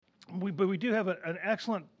but we do have an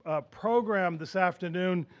excellent program this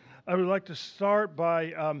afternoon. I would like to start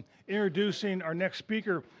by introducing our next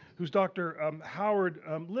speaker, who's Dr. Howard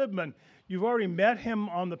Libman. You've already met him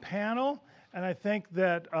on the panel, and I think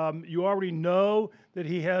that you already know that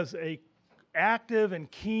he has a active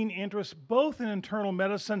and keen interest both in internal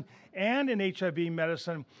medicine and in HIV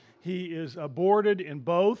medicine. He is boarded in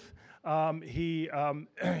both. He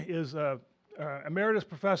is a emeritus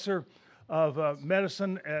professor of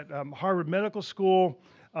medicine at Harvard Medical School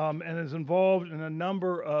and is involved in a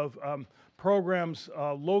number of programs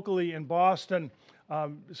locally in Boston,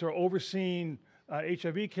 sort of overseeing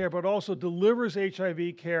HIV care, but also delivers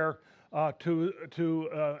HIV care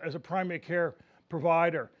as a primary care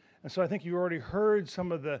provider. And so I think you already heard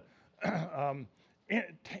some of the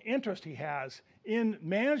interest he has in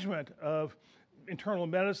management of internal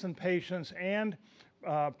medicine patients and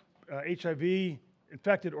HIV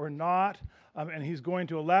infected or not, and he's going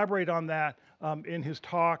to elaborate on that in his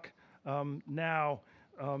talk now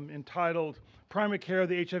entitled Primary Care of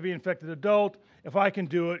the HIV-Infected Adult. If I can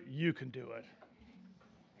do it, you can do it.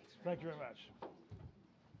 Thank you very much.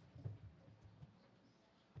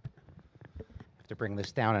 To bring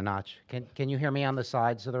this down a notch. Can you hear me on the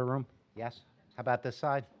sides of the room? Yes? How about this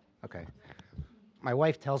side? Okay. My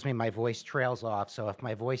wife tells me my voice trails off, so if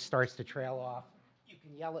my voice starts to trail off, you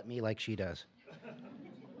can yell at me like she does.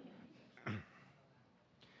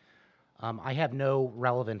 I have no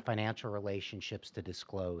relevant financial relationships to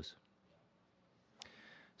disclose.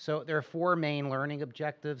 So there are 4 main learning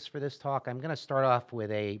objectives for this talk. I'm going to start off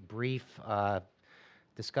with a brief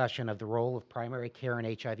discussion of the role of primary care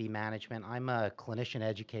in HIV management. I'm a clinician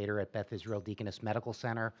educator at Beth Israel Deaconess Medical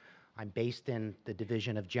Center. I'm based in the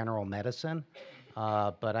Division of General Medicine,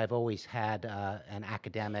 but I've always had an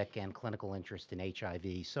academic and clinical interest in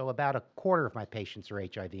HIV. So about a quarter of my patients are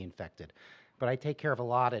HIV infected. But I take care of a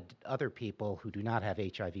lot of other people who do not have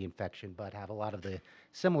HIV infection, but have a lot of the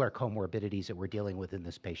similar comorbidities that we're dealing with in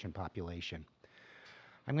this patient population.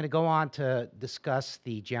 I'm going to go on to discuss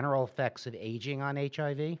the general effects of aging on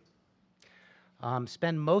HIV,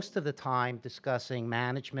 spend most of the time discussing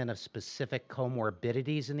management of specific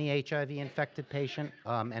comorbidities in the HIV-infected patient,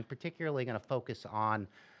 and particularly going to focus on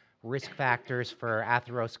risk factors for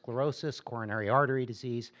atherosclerosis, coronary artery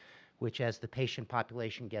disease, which as the patient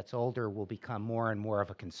population gets older will become more and more of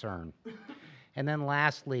a concern. And then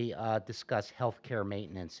lastly, discuss healthcare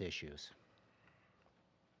maintenance issues.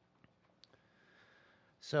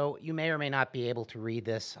 So you may or may not be able to read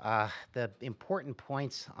this. The important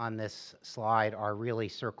points on this slide are really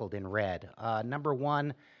circled in red. Number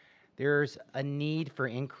 1, there's a need for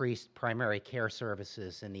increased primary care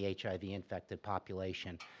services in the HIV-infected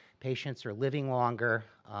population. Patients are living longer,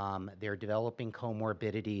 they're developing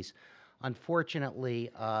comorbidities.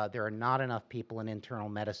 Unfortunately, there are not enough people in internal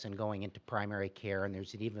medicine going into primary care, and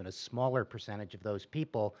there's even a smaller percentage of those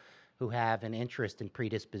people who have an interest and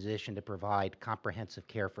predisposition to provide comprehensive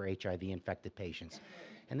care for HIV-infected patients.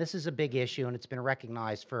 And this is a big issue, and it's been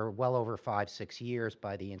recognized for well over 5-6 years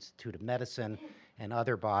by the Institute of Medicine and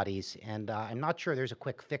other bodies. And I'm not sure there's a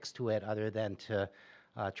quick fix to it other than to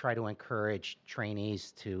try to encourage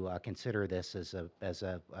trainees to consider this as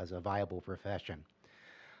a viable profession.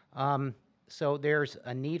 So there's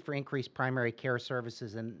a need for increased primary care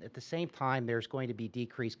services, and at the same time, there's going to be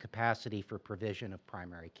decreased capacity for provision of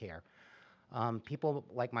primary care. People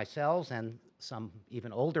like myself and some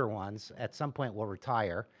even older ones at some point will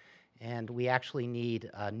retire, and we actually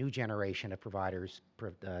need a new generation of providers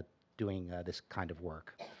doing this kind of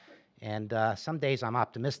work. And some days I'm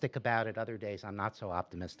optimistic about it, other days I'm not so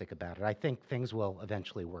optimistic about it. I think things will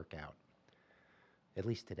eventually work out, at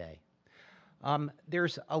least today.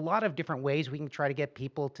 There's a lot of different ways we can try to get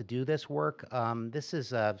people to do this work. This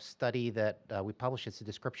is a study that we published. It's a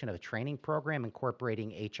description of a training program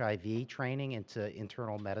incorporating HIV training into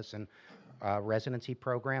internal medicine residency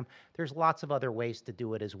program. There's lots of other ways to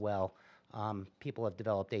do it as well. People have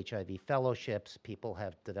developed HIV fellowships. People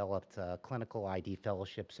have developed clinical ID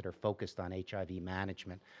fellowships that are focused on HIV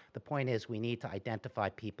management. The point is we need to identify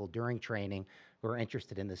people during training who are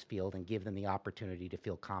interested in this field and give them the opportunity to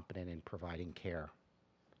feel competent in providing care.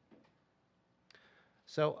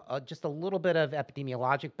 So just a little bit of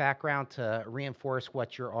epidemiologic background to reinforce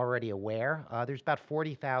what you're already aware. There's about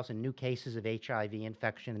 40,000 new cases of HIV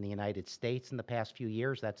infection in the United States in the past few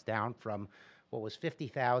years. That's down from what was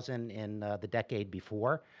 50,000 in the decade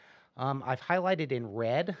before. I've highlighted in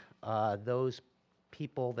red those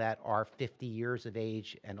people that are 50 years of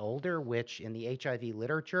age and older, which in the HIV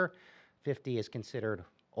literature, 50 is considered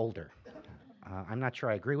older. I'm not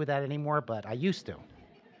sure I agree with that anymore, but I used to.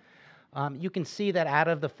 You can see that out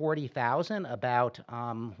of the 40,000, about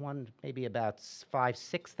maybe about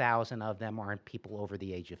 6,000 of them aren't people over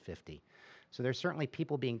the age of 50. So there's certainly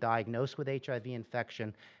people being diagnosed with HIV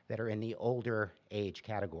infection that are in the older age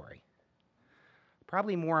category.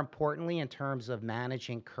 Probably more importantly, in terms of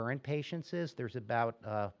managing current patients, is there's about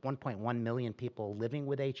 1.1 million people living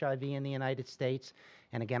with HIV in the United States.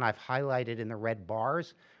 And again, I've highlighted in the red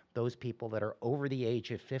bars those people that are over the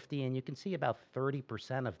age of 50, and you can see about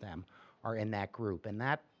 30% of them are in that group. And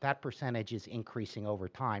that percentage is increasing over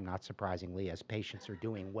time, not surprisingly, as patients are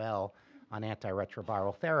doing well on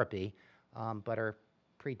antiretroviral therapy, but are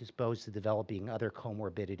predisposed to developing other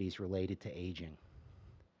comorbidities related to aging.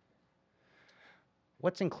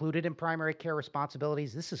 What's included in primary care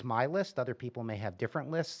responsibilities? This is my list. Other people may have different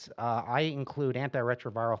lists. I include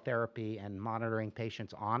antiretroviral therapy and monitoring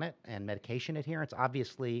patients on it and medication adherence.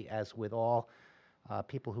 Obviously, as with all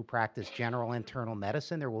people who practice general internal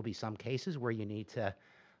medicine, there will be some cases where you need to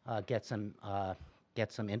get some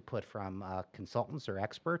input from consultants or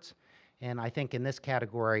experts. And I think in this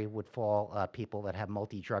category would fall people that have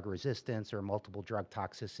multi-drug resistance or multiple drug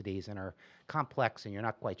toxicities and are complex, and you're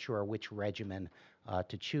not quite sure which regimen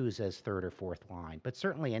to choose as third or fourth line. But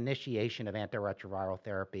certainly initiation of antiretroviral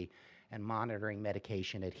therapy and monitoring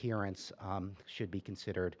medication adherence should be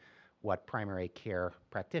considered what primary care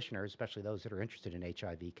practitioners, especially those that are interested in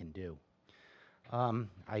HIV, can do.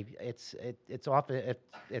 It's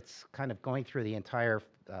kind of going through the entire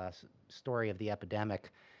story of the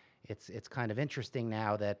epidemic. It's kind of interesting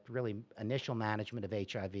now that really initial management of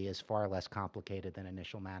HIV is far less complicated than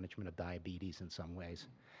initial management of diabetes in some ways.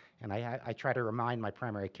 And I try to remind my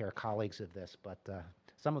primary care colleagues of this, but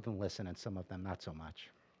some of them listen and some of them not so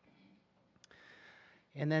much.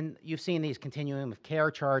 And then you've seen these continuum of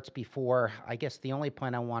care charts before. I guess the only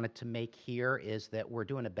point I wanted to make here is that we're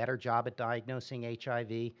doing a better job at diagnosing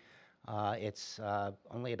HIV. It's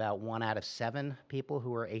only about 1 out of 7 people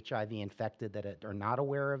who are HIV infected that are not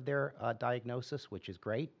aware of their diagnosis, which is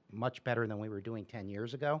great, much better than we were doing 10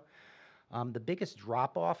 years ago. The biggest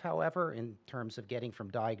drop-off, however, in terms of getting from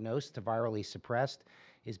diagnosed to virally suppressed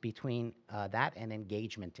is between that and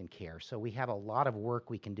engagement in care. So we have a lot of work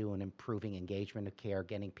we can do in improving engagement of care,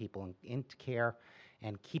 getting people into care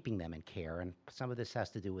and keeping them in care. And some of this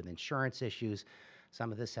has to do with insurance issues.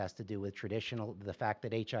 Some of this has to do with the fact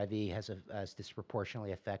that HIV has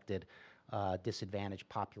disproportionately affected disadvantaged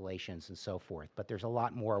populations and so forth. But there's a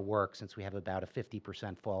lot more work since we have about a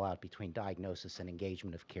 50% fallout between diagnosis and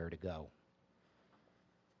engagement of care to go.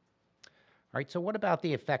 All right, so what about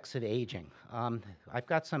the effects of aging? I've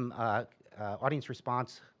got some audience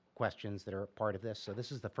response questions that are part of this. So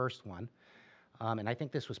this is the first one. And I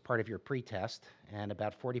think this was part of your pretest, and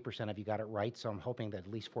about 40% of you got it right, so I'm hoping that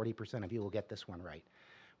at least 40% of you will get this one right.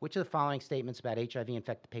 Which of the following statements about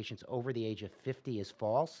HIV-infected patients over the age of 50 is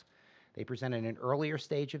false? They present in an earlier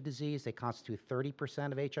stage of disease. They constitute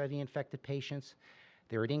 30% of HIV-infected patients.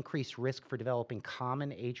 They're at increased risk for developing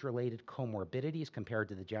common age-related comorbidities compared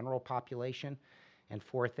to the general population. And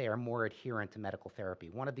fourth, they are more adherent to medical therapy.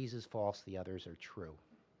 One of these is false, the others are true.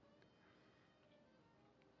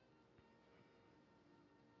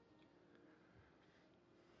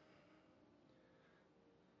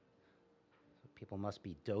 People must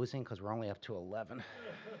be dozing because we're only up to 11.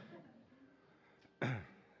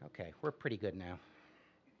 Okay, we're pretty good now.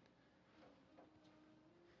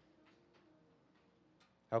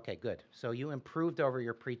 Okay, good. So you improved over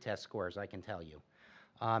your pretest scores, I can tell you.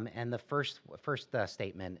 And the first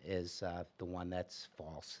statement is the one that's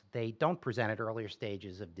false. They don't present at earlier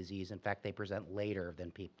stages of disease. In fact, they present later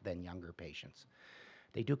than younger patients.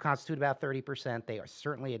 They do constitute about 30%. They are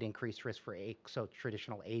certainly at increased risk for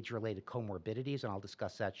traditional age-related comorbidities, and I'll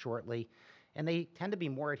discuss that shortly. And they tend to be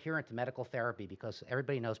more adherent to medical therapy because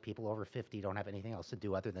everybody knows people over 50 don't have anything else to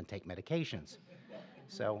do other than take medications.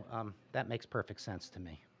 So that makes perfect sense to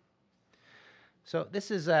me. So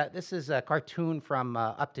this is a cartoon from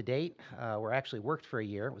Up to Date, where I actually worked for a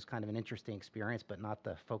year. It was kind of an interesting experience, but not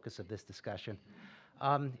the focus of this discussion.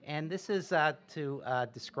 And this is to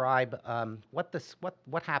describe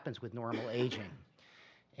what happens with normal aging.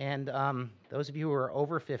 And those of you who are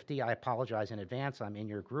over 50, I apologize in advance. I'm in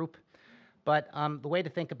your group. But the way to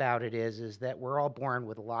think about it is that we're all born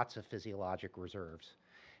with lots of physiologic reserves.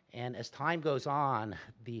 And as time goes on,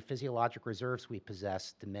 the physiologic reserves we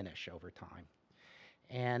possess diminish over time.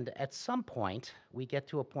 And at some point, we get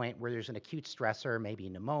to a point where there's an acute stressor, maybe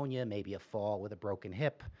pneumonia, maybe a fall with a broken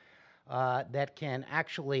hip, that can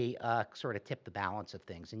actually sort of tip the balance of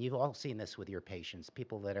things. And you've all seen this with your patients,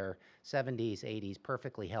 people that are 70s, 80s,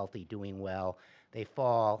 perfectly healthy, doing well. They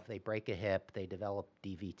fall, they break a hip, they develop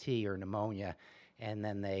DVT or pneumonia, and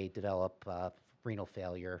then they develop renal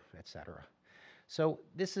failure, et cetera. So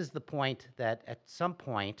this is the point that at some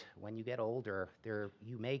point when you get older,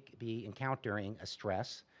 you may be encountering a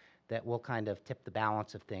stress that will kind of tip the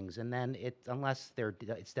balance of things, and then unless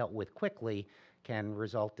it's dealt with quickly, can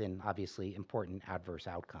result in obviously important adverse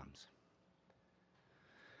outcomes.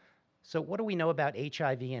 So what do we know about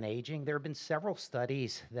HIV and aging? There have been several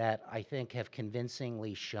studies that I think have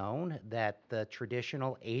convincingly shown that the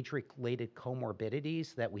traditional age-related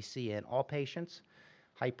comorbidities that we see in all patients,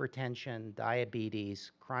 hypertension,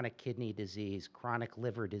 diabetes, chronic kidney disease, chronic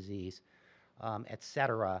liver disease, et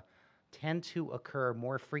cetera, tend to occur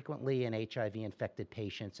more frequently in HIV-infected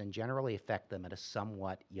patients and generally affect them at a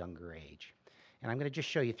somewhat younger age. And I'm going to just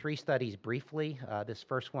show you 3 studies briefly. This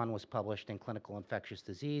first one was published in Clinical Infectious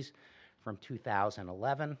Disease from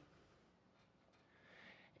 2011.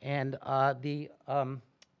 And the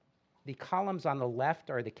columns on the left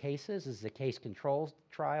are the cases. This is a case control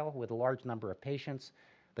trial with a large number of patients.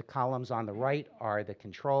 The columns on the right are the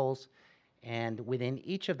controls. And within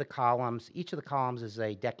each of the columns is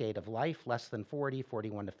a decade of life, less than 40,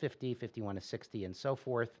 41 to 50, 51 to 60, and so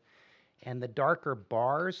forth. And the darker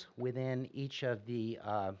bars within each of the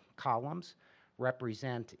columns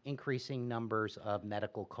represent increasing numbers of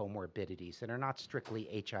medical comorbidities that are not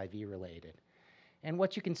strictly HIV related. And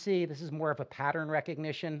what you can see, this is more of a pattern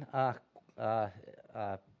recognition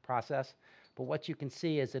process, but what you can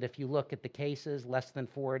see is that if you look at the cases, less than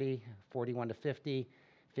 40, 41 to 50,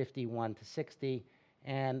 51 to 60,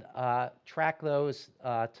 and track those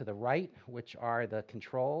to the right, which are the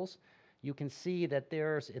controls, you can see that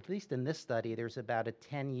there's, at least in this study, there's about a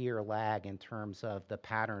 10-year lag in terms of the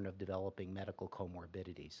pattern of developing medical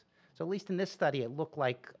comorbidities. So at least in this study, it looked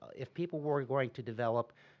like if people were going to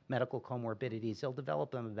develop medical comorbidities, they'll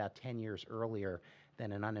develop them about 10 years earlier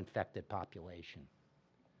than an uninfected population.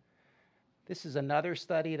 This is another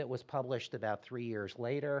study that was published about 3 years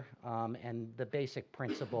later, and the basic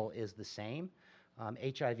principle is the same.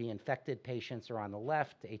 HIV-infected patients are on the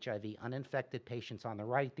left, HIV-uninfected patients on the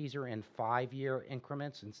right. These are in 5-year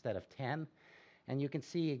increments instead of 10. And you can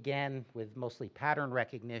see again, with mostly pattern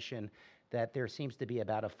recognition, that there seems to be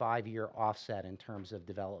about a 5-year offset in terms of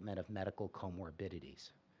development of medical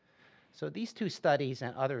comorbidities. So these 2 studies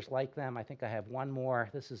and others like them, I think I have one more.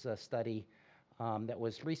 This is a study that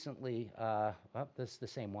was recently, this is the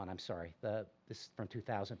same one, I'm sorry. This is from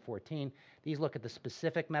 2014. These look at the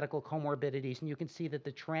specific medical comorbidities, and you can see that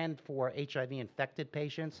the trend for HIV-infected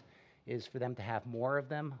patients is for them to have more of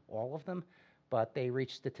them, all of them, but they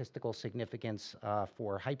reach statistical significance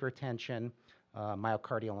for hypertension,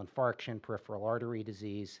 myocardial infarction, peripheral artery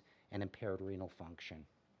disease, and impaired renal function.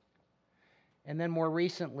 And then more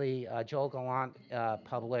recently, Joel Gallant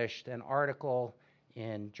published an article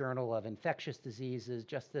in Journal of Infectious Diseases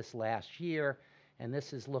just this last year, and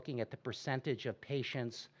this is looking at the percentage of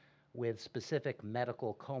patients with specific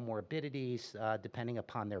medical comorbidities depending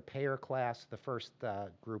upon their payer class. The first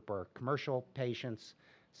group are commercial patients,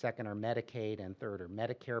 second are Medicaid, and third are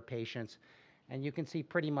Medicare patients. And you can see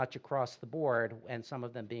pretty much across the board, and some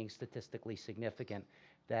of them being statistically significant,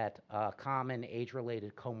 that common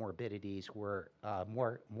age-related comorbidities were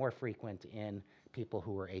more frequent in people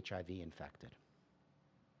who were HIV infected.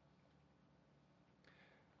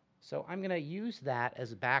 So I'm going to use that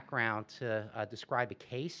as a background to describe a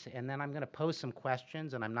case, and then I'm going to pose some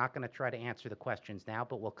questions, and I'm not going to try to answer the questions now,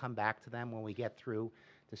 but we'll come back to them when we get through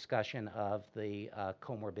discussion of the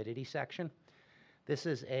comorbidity section. This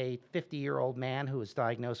is a 50-year-old man who was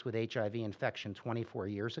diagnosed with HIV infection 24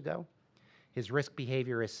 years ago. His risk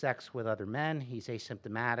behavior is sex with other men. He's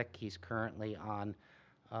asymptomatic. He's currently on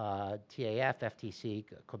TAF, FTC,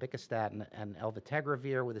 cobicistat, and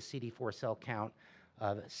elvitegravir with a CD4 cell count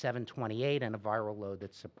of 728 and a viral load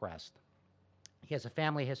that's suppressed. He has a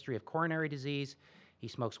family history of coronary disease. He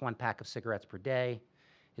smokes 1 pack of cigarettes per day.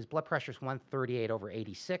 His blood pressure is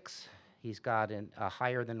 138/86. He's got a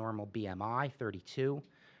higher than normal BMI, 32.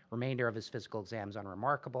 Remainder of his physical exam is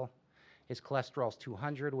unremarkable. His cholesterol is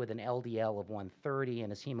 200 with an LDL of 130,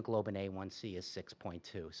 and his hemoglobin A1C is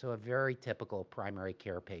 6.2. So a very typical primary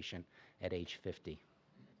care patient at age 50.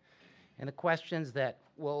 And the questions that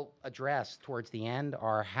we'll address towards the end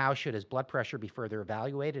are: how should his blood pressure be further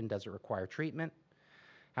evaluated, and does it require treatment?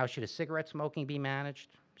 How should his cigarette smoking be managed?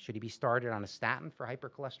 Should he be started on a statin for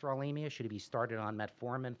hypercholesterolemia? Should he be started on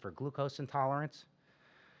metformin for glucose intolerance?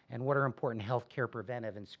 And what are important healthcare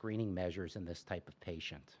preventive and screening measures in this type of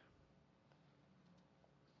patient?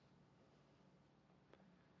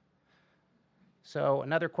 So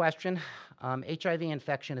another question, HIV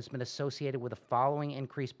infection has been associated with the following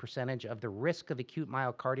increased percentage of the risk of acute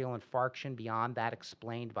myocardial infarction beyond that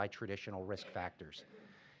explained by traditional risk factors.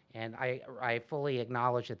 And I fully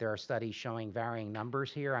acknowledge that there are studies showing varying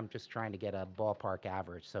numbers here. I'm just trying to get a ballpark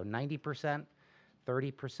average. So 90%,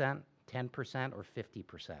 30%, 10%, or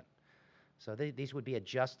 50%. So these would be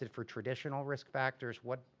adjusted for traditional risk factors.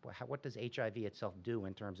 What does HIV itself do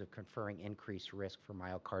in terms of conferring increased risk for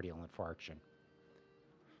myocardial infarction?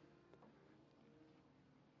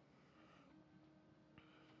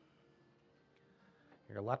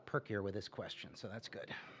 You're a lot perkier with this question, so that's good.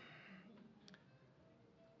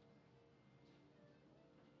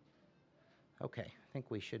 Okay, I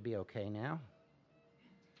think we should be okay now.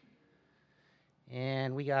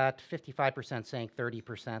 And we got 55% saying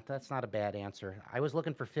 30%. That's not a bad answer. I was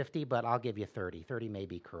looking for 50, but I'll give you 30. 30 may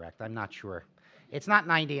be correct. I'm not sure. It's not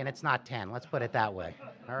 90 and it's not 10. Let's put it that way.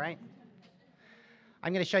 All right?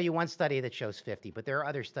 I'm going to show you one study that shows 50, but there are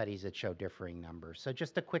other studies that show differing numbers. So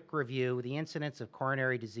just a quick review. The incidence of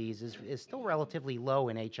coronary disease is still relatively low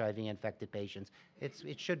in HIV-infected patients.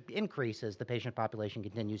 It should increase as the patient population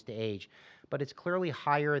continues to age, but it's clearly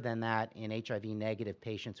higher than that in HIV-negative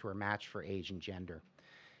patients who are matched for age and gender.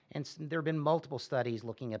 And there have been multiple studies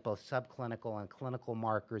looking at both subclinical and clinical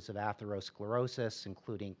markers of atherosclerosis,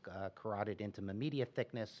 including carotid intima media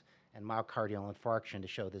thickness and myocardial infarction, to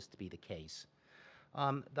show this to be the case.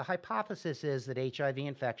 The hypothesis is that HIV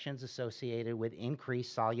infection is associated with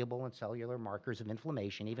increased soluble and cellular markers of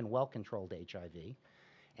inflammation, even well-controlled HIV,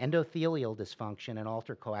 endothelial dysfunction, and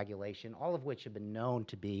altered coagulation, all of which have been known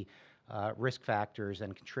to be risk factors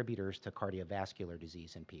and contributors to cardiovascular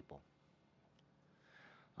disease in people.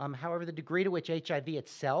 However, the degree to which HIV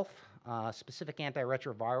itself, specific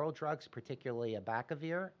antiretroviral drugs, particularly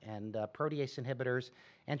abacavir and protease inhibitors,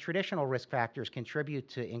 and traditional risk factors contribute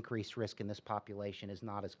to increased risk in this population is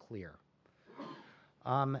not as clear.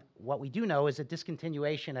 What we do know is that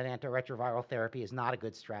discontinuation of antiretroviral therapy is not a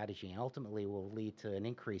good strategy and ultimately will lead to an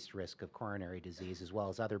increased risk of coronary disease as well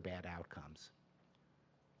as other bad outcomes.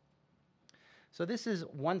 So this is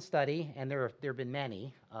one study, and there have been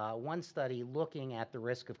many, one study looking at the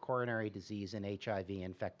risk of coronary disease in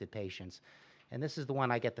HIV-infected patients. And this is the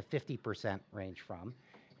one I get the 50% range from.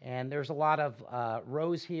 And there's a lot of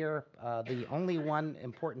rows here. The only one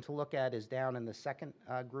important to look at is down in the second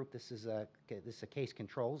group. This is a case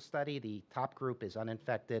control study. The top group is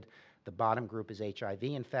uninfected. The bottom group is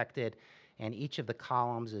HIV-infected. And each of the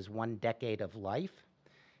columns is 1 decade of life.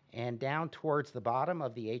 And down towards the bottom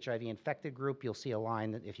of the HIV-infected group, you'll see a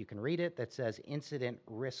line, that, if you can read it, that says incident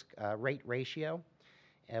risk rate ratio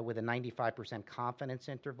with a 95% confidence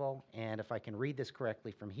interval. And if I can read this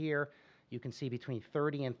correctly from here, you can see between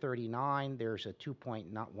 30 and 39, there's a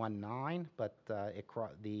 2.19, but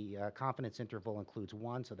the confidence interval includes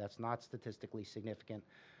 1, so that's not statistically significant.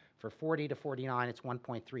 For 40 to 49, it's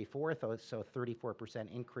 1.34, so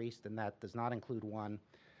 34% increased, and that does not include 1.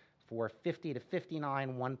 For 50 to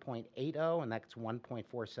 59, 1.80, and that's 1.47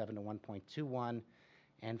 to 1.21.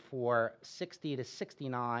 And for 60 to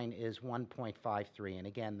 69 is 1.53, and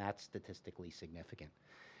again, that's statistically significant.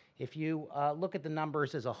 If you look at the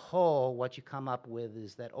numbers as a whole, what you come up with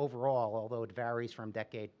is that overall, although it varies from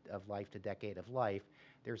decade of life to decade of life,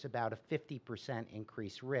 there's about a 50%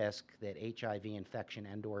 increased risk that HIV infection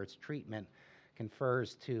and/or its treatment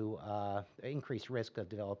confers to increased risk of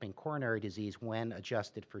developing coronary disease when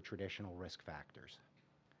adjusted for traditional risk factors.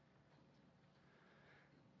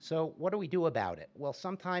 So what do we do about it? Well,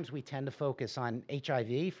 sometimes we tend to focus on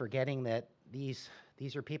HIV, forgetting that these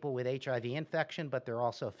are people with HIV infection, but they're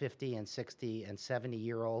also 50 and 60 and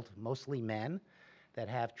 70-year-old, mostly men, that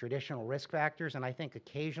have traditional risk factors. And I think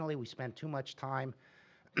occasionally we spend too much time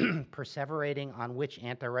perseverating on which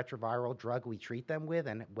antiretroviral drug we treat them with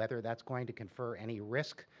and whether that's going to confer any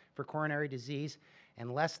risk for coronary disease, and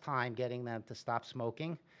less time getting them to stop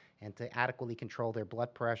smoking and to adequately control their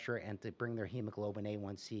blood pressure and to bring their hemoglobin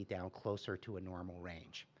A1C down closer to a normal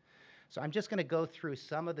range. So I'm just going to go through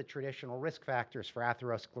some of the traditional risk factors for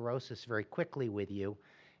atherosclerosis very quickly with you,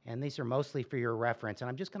 and these are mostly for your reference, and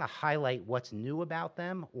I'm just going to highlight what's new about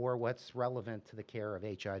them or what's relevant to the care of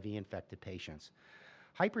HIV-infected patients.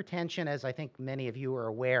 Hypertension, as I think many of you are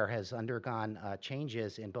aware, has undergone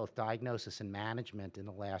changes in both diagnosis and management in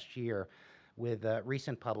the last year with a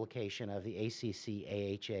recent publication of the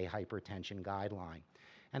ACC-AHA hypertension guideline.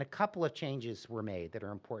 And a couple of changes were made that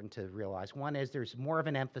are important to realize. One is there's more of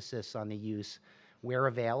an emphasis on the use, where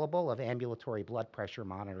available, of ambulatory blood pressure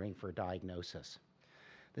monitoring for diagnosis.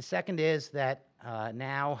 The second is that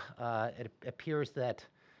now it appears that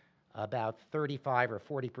about 35 or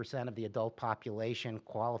 40% of the adult population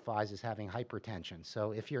qualifies as having hypertension.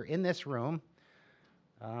 So if you're in this room,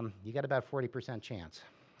 you got about 40% chance.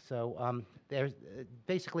 So there's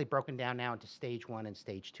basically broken down now into stage 1 and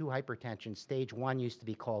stage 2 hypertension. Stage 1 used to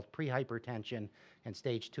be called prehypertension, and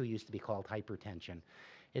stage 2 used to be called hypertension.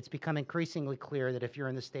 It's become increasingly clear that if you're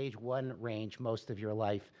in the stage 1 range most of your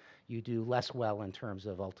life, you do less well in terms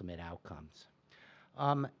of ultimate outcomes.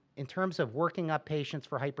 In terms of working up patients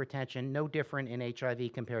for hypertension, no different in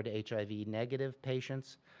HIV compared to HIV negative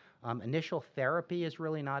patients. Initial therapy is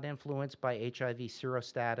really not influenced by HIV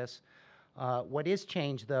serostatus. What is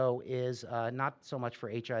changed, though, is not so much for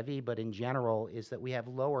HIV, but in general, is that we have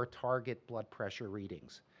lower target blood pressure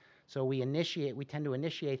readings. So we tend to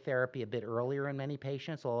initiate therapy a bit earlier in many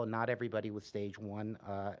patients, although not everybody with stage 1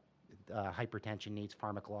 hypertension needs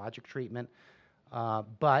pharmacologic treatment.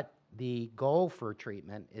 But the goal for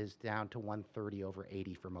treatment is down to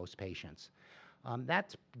 130/80 for most patients.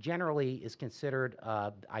 That generally is considered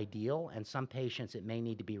ideal, and some patients it may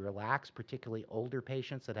need to be relaxed, particularly older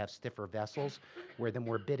patients that have stiffer vessels, where the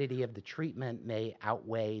morbidity of the treatment may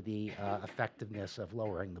outweigh the effectiveness of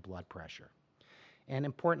lowering the blood pressure. And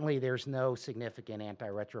importantly, there's no significant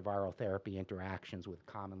antiretroviral therapy interactions with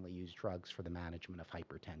commonly used drugs for the management of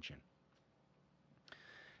hypertension.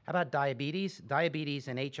 How about diabetes? Diabetes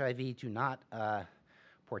and HIV do not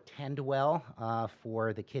portend well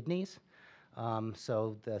for the kidneys.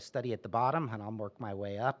 So the study at the bottom, and I'll work my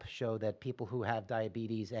way up, show that people who have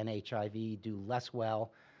diabetes and HIV do less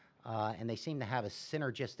well, and they seem to have a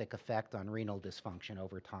synergistic effect on renal dysfunction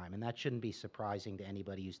over time, and that shouldn't be surprising to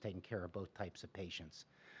anybody who's taking care of both types of patients.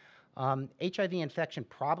 HIV infection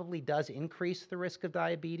probably does increase the risk of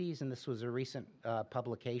diabetes, and this was a recent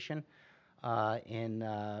publication in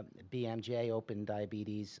BMJ, Open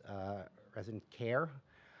Diabetes Resident Care.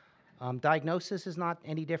 Diagnosis is not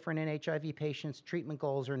any different in HIV patients. Treatment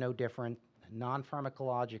goals are no different.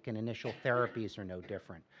 Non-pharmacologic and initial therapies are no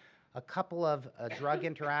different. A couple of drug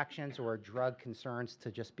interactions or drug concerns to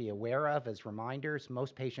just be aware of as reminders.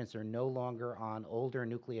 Most patients are no longer on older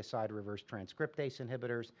nucleoside reverse transcriptase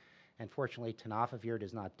inhibitors. And fortunately, tenofovir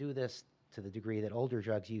does not do this to the degree that older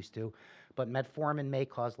drugs used to. But metformin may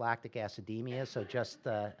cause lactic acidemia, so just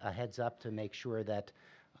a heads up to make sure that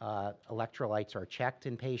electrolytes are checked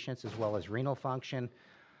in patients as well as renal function.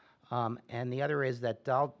 And the other is that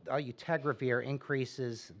dolutegravir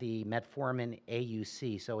increases the metformin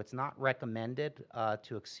AUC, so it's not recommended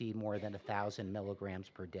to exceed more than 1,000 milligrams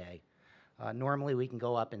per day. Normally, we can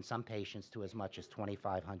go up in some patients to as much as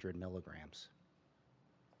 2,500 milligrams.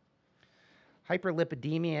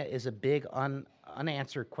 Hyperlipidemia is a big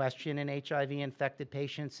unanswered question in HIV-infected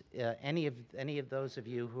patients. Any of those of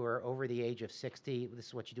you who are over the age of 60, this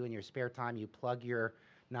is what you do in your spare time. You plug your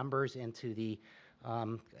numbers into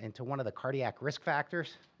one of the cardiac risk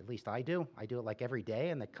factors. At least I do. I do it like every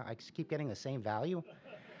day, and I keep getting the same value.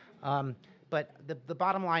 But the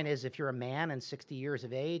bottom line is, if you're a man and 60 years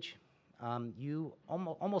of age,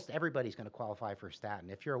 almost everybody's going to qualify for a statin.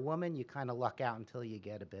 If you're a woman, you kind of luck out until you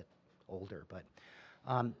get a bit older. But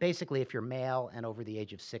basically, if you're male and over the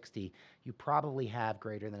age of 60, you probably have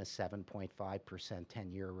greater than a 7.5%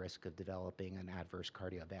 10-year risk of developing an adverse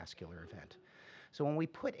cardiovascular event. So when we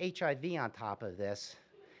put HIV on top of this,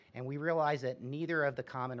 and we realize that neither of the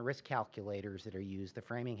common risk calculators that are used, the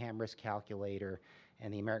Framingham risk calculator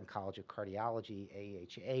and the American College of Cardiology,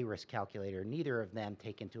 AHA risk calculator, neither of them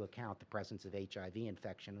take into account the presence of HIV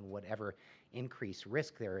infection and whatever increased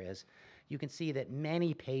risk there is, you can see that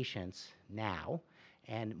many patients now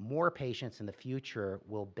and more patients in the future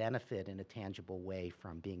will benefit in a tangible way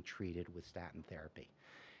from being treated with statin therapy.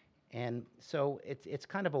 And so it's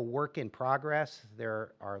kind of a work in progress. There's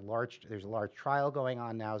a large trial going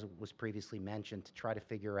on now, as was previously mentioned, to try to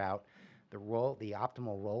figure out the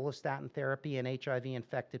optimal role of statin therapy in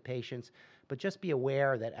HIV-infected patients. But just be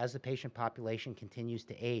aware that as the patient population continues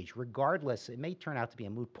to age, regardless, it may turn out to be a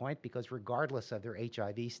moot point, because regardless of their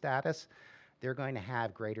HIV status, they're going to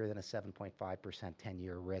have greater than a 7.5%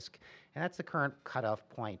 10-year risk. And that's the current cutoff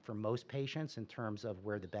point for most patients in terms of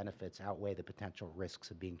where the benefits outweigh the potential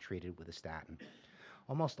risks of being treated with a statin.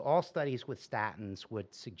 Almost all studies with statins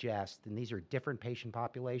would suggest, and these are different patient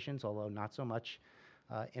populations, although not so much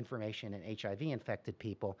information in HIV-infected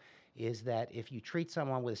people, is that if you treat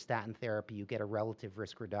someone with a statin therapy, you get a relative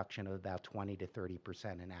risk reduction of about 20 to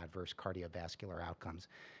 30% in adverse cardiovascular outcomes.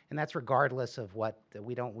 And that's regardless of what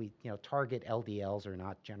target LDLs are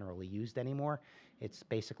not generally used anymore. It's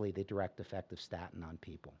basically the direct effect of statin on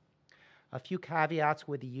people. A few caveats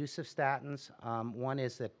with the use of statins. One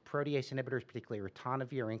is that protease inhibitors, particularly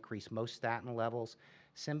ritonavir, increase most statin levels.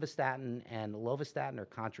 Simvastatin and lovastatin are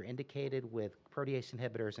contraindicated with protease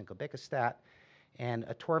inhibitors and gobicostat, and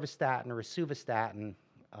atorvastatin or rosuvastatin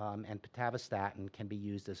and pitavastatin can be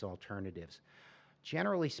used as alternatives.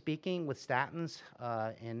 Generally speaking, with statins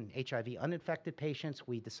in HIV uninfected patients,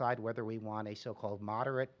 we decide whether we want a so-called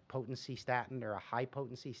moderate potency statin or a high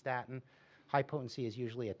potency statin. High potency is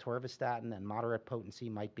usually atorvastatin, and moderate potency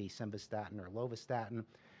might be simvastatin or lovastatin.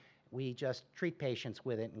 We just treat patients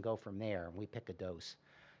with it and go from there, and we pick a dose.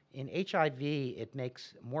 In HIV, it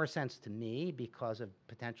makes more sense to me because of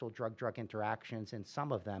potential drug-drug interactions in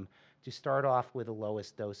some of them to start off with the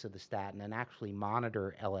lowest dose of the statin and actually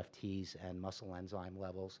monitor LFTs and muscle enzyme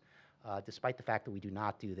levels, despite the fact that we do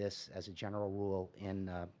not do this as a general rule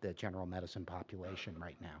in the general medicine population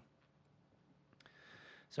right now.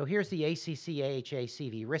 So here's the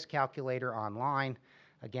ACC-AHA-CV risk calculator online.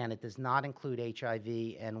 Again, it does not include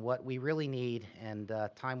HIV, and what we really need, and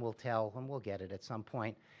time will tell, and we'll get it at some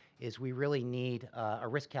point, is we really need a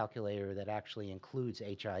risk calculator that actually includes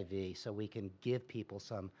HIV so we can give people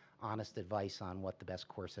some honest advice on what the best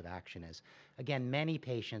course of action is. Again, many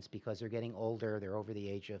patients, because they're getting older, they're over the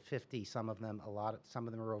age of 50, some of them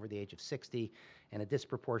are over the age of 60, and a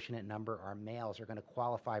disproportionate number are males, are going to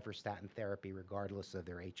qualify for statin therapy regardless of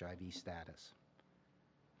their HIV status.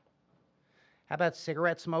 How about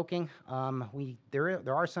cigarette smoking?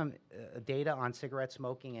 There are some data on cigarette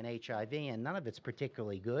smoking and HIV, and none of it's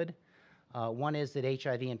particularly good. One is that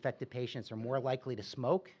HIV-infected patients are more likely to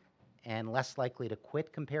smoke and less likely to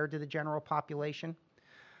quit compared to the general population.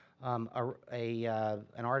 An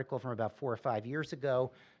article from about 4 or 5 years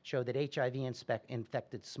ago showed that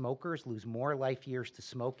HIV-infected smokers lose more life years to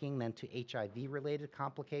smoking than to HIV-related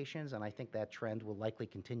complications, and I think that trend will likely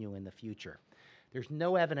continue in the future. There's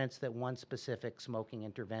no evidence that one specific smoking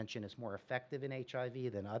intervention is more effective in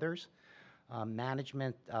HIV than others.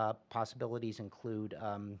 Management possibilities include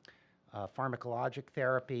pharmacologic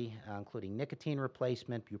therapy, including nicotine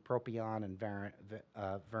replacement, bupropion, and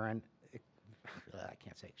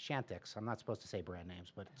Chantix. I'm not supposed to say brand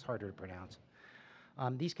names, but it's harder to pronounce.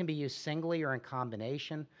 These can be used singly or in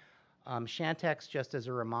combination. Chantix, just as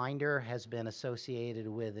a reminder, has been associated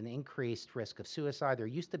with an increased risk of suicide. There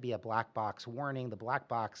used to be a black box warning. The black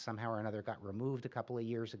box somehow or another got removed a couple of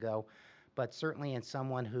years ago, but certainly in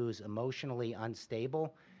someone who's emotionally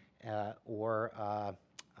unstable or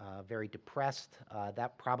very depressed,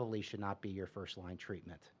 that probably should not be your first-line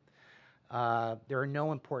treatment. There are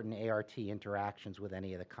no important ART interactions with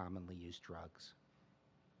any of the commonly used drugs.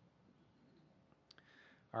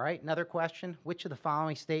 All right, another question. Which of the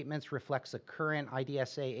following statements reflects the current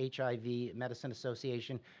IDSA HIV Medicine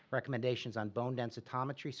Association recommendations on bone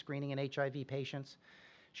densitometry screening in HIV patients?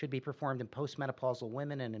 Should be performed in postmenopausal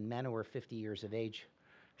women and in men who are 50 years of age.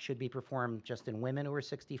 Should be performed just in women who are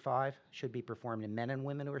 65. Should be performed in men and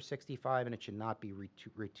women who are 65, and it should not be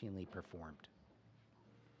routinely performed.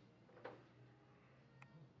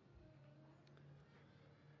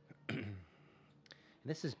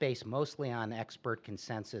 This is based mostly on expert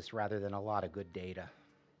consensus rather than a lot of good data.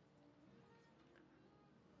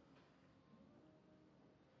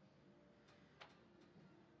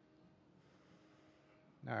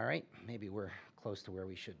 All right, maybe we're close to where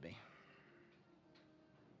we should be.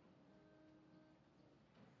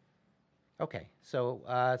 Okay, so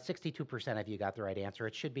 62% of you got the right answer.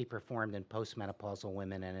 It should be performed in postmenopausal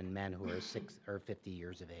women and in men who are 50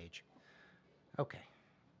 years of age. Okay.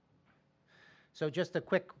 So just a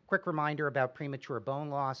quick reminder about premature bone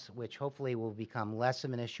loss, which hopefully will become less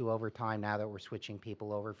of an issue over time now that we're switching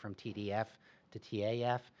people over from TDF to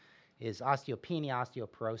TAF, is osteopenia,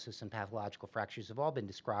 osteoporosis, and pathological fractures have all been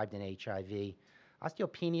described in HIV.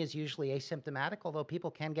 Osteopenia is usually asymptomatic, although people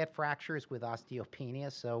can get fractures with osteopenia,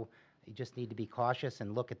 so you just need to be cautious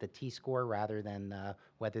and look at the T-score rather than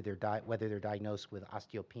whether they're diagnosed with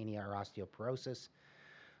osteopenia or osteoporosis.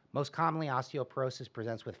 Most commonly, osteoporosis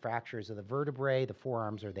presents with fractures of the vertebrae, the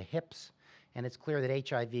forearms, or the hips, and it's clear that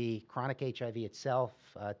HIV, chronic HIV itself,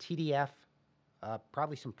 TDF,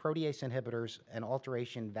 probably some protease inhibitors, and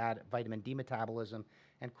alteration vitamin D metabolism,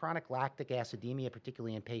 and chronic lactic acidemia,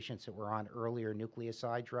 particularly in patients that were on earlier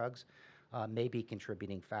nucleoside drugs, may be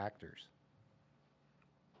contributing factors.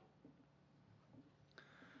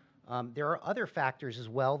 There are other factors as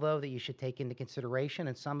well, though, that you should take into consideration,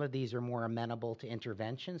 and some of these are more amenable to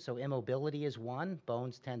intervention. So immobility is one.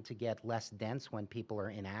 Bones tend to get less dense when people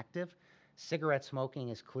are inactive. Cigarette smoking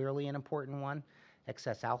is clearly an important one.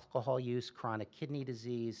 Excess alcohol use, chronic kidney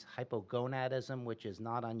disease, hypogonadism, which is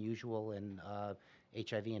not unusual in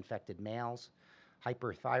HIV-infected males,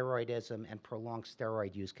 hyperthyroidism, and prolonged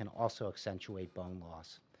steroid use can also accentuate bone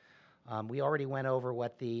loss. We already went over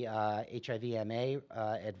what the HIV-MA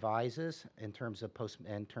advises in terms of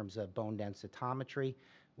bone densitometry.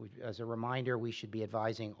 As a reminder, we should be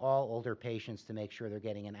advising all older patients to make sure they're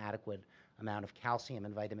getting an adequate amount of calcium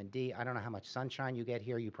and vitamin D. I don't know how much sunshine you get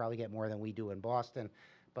here. You probably get more than we do in Boston,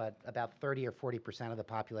 but about 30 or 40% of the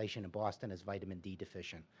population in Boston is vitamin D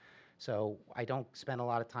deficient. So I don't spend a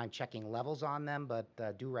lot of time checking levels on them,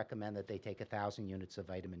 but do recommend that they take 1,000 units of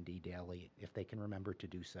vitamin D daily if they can remember to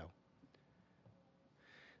do so.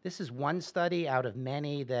 This is one study out of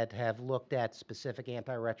many that have looked at specific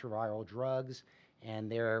antiretroviral drugs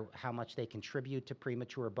and how much they contribute to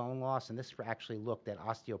premature bone loss. And this actually looked at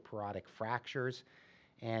osteoporotic fractures.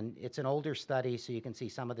 And it's an older study, so you can see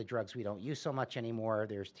some of the drugs we don't use so much anymore.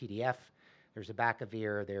 There's TDF, there's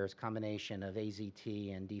abacavir, there's combination of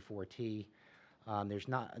AZT and D4T. There's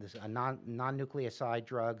non-nucleoside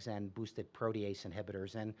drugs and boosted protease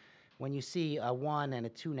inhibitors. And when you see a 1 and a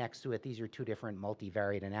 2 next to it, these are two different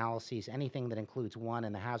multivariate analyses. Anything that includes 1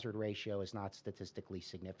 in the hazard ratio is not statistically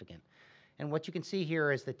significant. And what you can see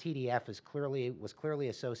here is that TDF was clearly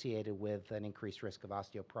associated with an increased risk of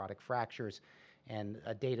osteoporotic fractures. And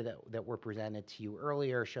data that were presented to you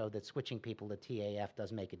earlier showed that switching people to TAF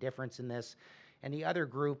does make a difference in this. And the other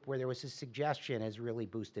group where there was a suggestion is really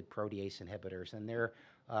boosted protease inhibitors. And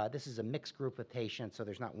this is a mixed group of patients, so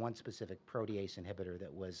there's not one specific protease inhibitor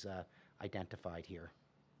that was identified here.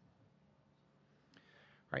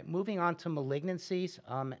 All right, moving on to malignancies.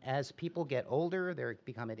 As people get older, they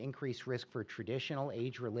become at increased risk for traditional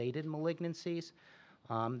age-related malignancies.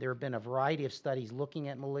 There have been a variety of studies looking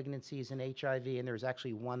at malignancies in HIV, and there's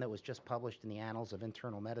actually one that was just published in the Annals of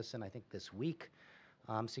Internal Medicine, I think this week,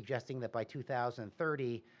 suggesting that by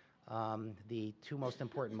 2030, the two most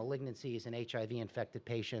important malignancies in HIV-infected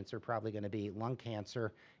patients are probably going to be lung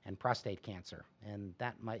cancer and prostate cancer. And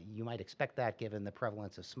you might expect that given the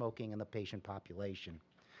prevalence of smoking in the patient population.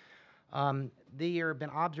 There have been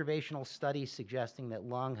observational studies suggesting that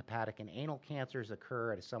lung, hepatic, and anal cancers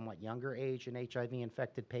occur at a somewhat younger age in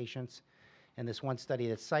HIV-infected patients. And this one study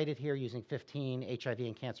that's cited here using 15 HIV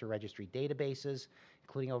and cancer registry databases,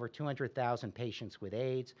 including over 200,000 patients with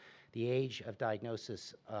AIDS. The age of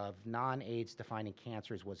diagnosis of non-AIDS defining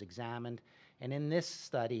cancers was examined. And in this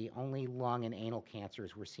study, only lung and anal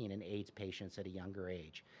cancers were seen in AIDS patients at a younger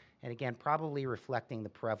age. And again, probably reflecting the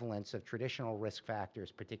prevalence of traditional risk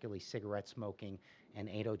factors, particularly cigarette smoking and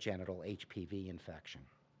anogenital HPV infection.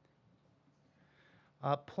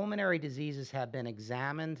 Pulmonary diseases have been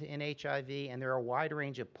examined in HIV, and there are a wide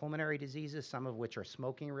range of pulmonary diseases, some of which are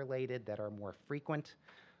smoking-related that are more frequent.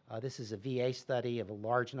 This is a VA study of a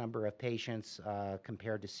large number of patients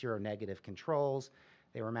compared to seronegative controls.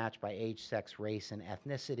 They were matched by age, sex, race, and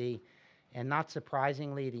ethnicity. And not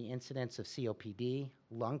surprisingly, the incidence of COPD,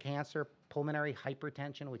 lung cancer, pulmonary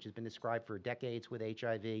hypertension, which has been described for decades with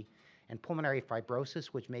HIV, and pulmonary fibrosis,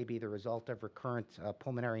 which may be the result of recurrent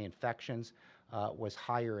pulmonary infections, was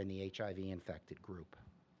higher in the HIV-infected group.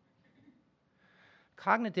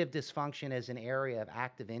 Cognitive dysfunction is an area of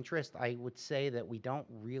active interest. I would say that we don't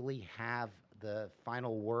really have the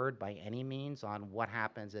final word by any means on what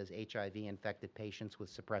happens as HIV-infected patients with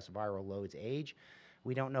suppressed viral loads age.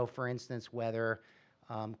 We don't know, for instance, whether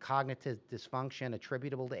cognitive dysfunction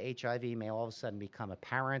attributable to HIV may all of a sudden become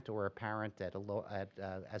apparent or apparent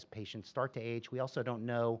as patients start to age. We also don't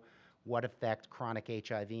know what effect chronic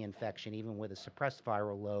HIV infection, even with a suppressed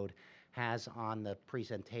viral load, has on the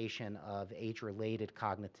presentation of age-related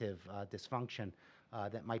cognitive dysfunction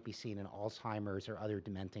that might be seen in Alzheimer's or other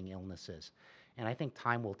dementing illnesses. And I think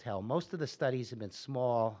time will tell. Most of the studies have been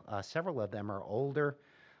small. Several of them are older.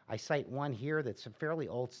 I cite one here that's a fairly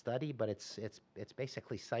old study, but it's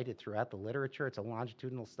basically cited throughout the literature. It's a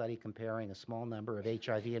longitudinal study comparing a small number of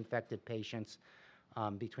HIV-infected patients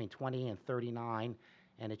between 20 and 39,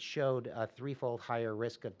 and it showed a threefold higher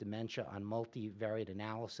risk of dementia on multivariate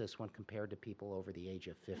analysis when compared to people over the age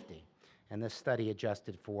of 50. And this study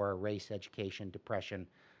adjusted for race, education, depression,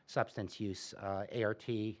 substance use, ART,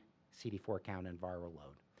 CD4 count, and viral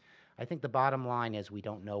load. I think the bottom line is we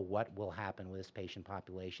don't know what will happen with this patient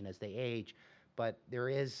population as they age, but there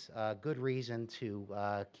is good reason to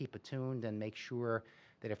keep attuned and make sure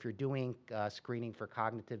that if you're doing screening for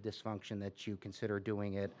cognitive dysfunction, that you consider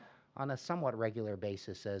doing it on a somewhat regular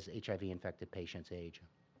basis as HIV-infected patients age.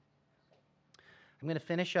 I'm going to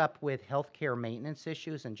finish up with healthcare maintenance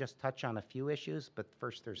issues and just touch on a few issues, but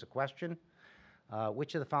first there's a question.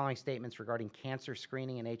 Which of the following statements regarding cancer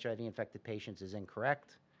screening in HIV-infected patients is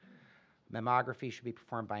incorrect? Mammography should be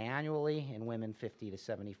performed biannually in women 50 to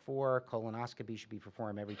 74. Colonoscopy should be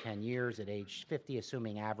performed every 10 years at age 50,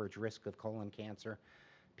 assuming average risk of colon cancer.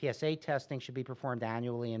 PSA testing should be performed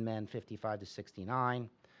annually in men 55 to 69.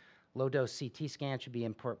 Low-dose CT scan should be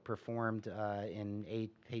performed in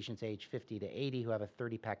patients aged 50 to 80 who have a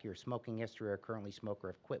 30-pack year smoking history or are currently smoke or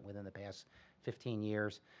have quit within the past 15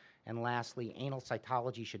 years. And lastly, anal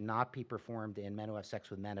cytology should not be performed in men who have sex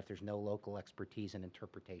with men if there's no local expertise in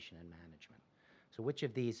interpretation and management. So which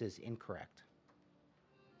of these is incorrect?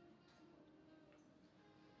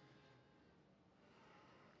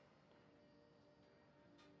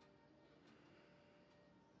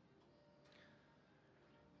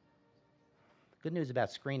 Good news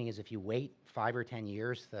about screening is if you wait 5 or 10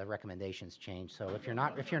 years, the recommendations change. So if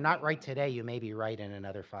you're not right today, you may be right in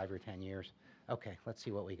another 5 or 10 years. Okay, let's see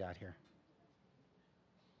what we got here.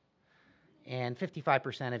 And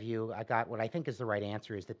 55% of you, I got what I think is the right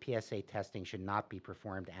answer, is that PSA testing should not be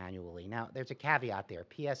performed annually. Now, there's a caveat there.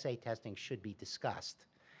 PSA testing should be discussed.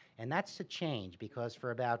 And that's a change because for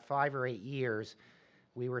about 5 or 8 years,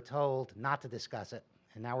 we were told not to discuss it.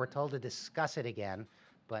 And now we're told to discuss it again,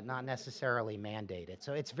 but not necessarily mandate it.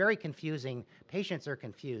 So it's very confusing. Patients are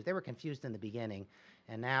confused. They were confused in the beginning,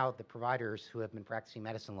 and now the providers who have been practicing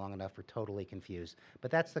medicine long enough are totally confused. But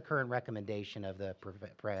that's the current recommendation of the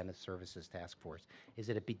Preventive Services Task Force, is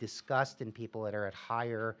that it be discussed in people that are at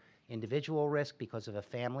higher individual risk because of a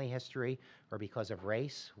family history or because of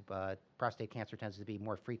race. Prostate cancer tends to be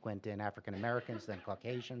more frequent in African Americans than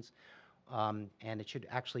Caucasians. And it should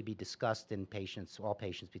actually be discussed in patients, all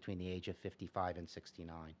patients between the age of 55 and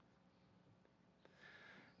 69.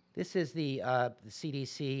 This is the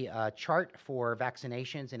CDC chart for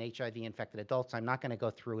vaccinations in HIV-infected adults. I'm not going to go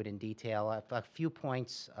through it in detail. A few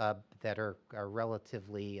points that are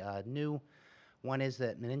relatively new. One is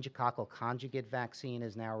that meningococcal conjugate vaccine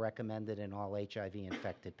is now recommended in all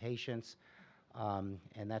HIV-infected patients, and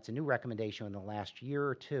that's a new recommendation in the last year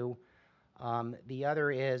or two. The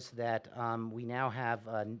other is that we now have,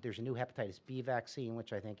 there's a new hepatitis B vaccine,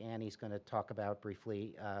 which I think Annie's going to talk about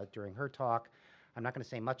briefly during her talk. I'm not going to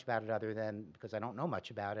say much about it other than, because I don't know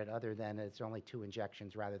much about it, other than it's only 2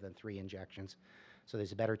 injections rather than 3 injections. So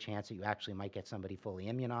there's a better chance that you actually might get somebody fully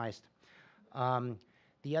immunized.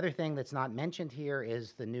 The other thing that's not mentioned here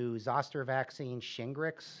is the new zoster vaccine,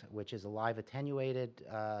 Shingrix, which is a live attenuated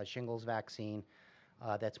shingles vaccine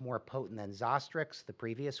that's more potent than Zostrix, the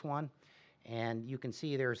previous one. And you can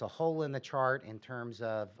see there's a hole in the chart in terms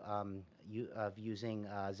of using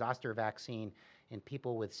zoster vaccine in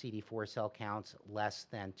people with CD4 cell counts less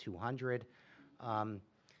than 200.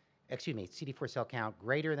 CD4 cell count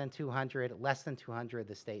greater than 200, less than 200,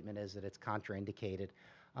 the statement is that it's contraindicated.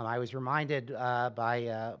 I was reminded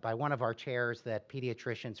by one of our chairs that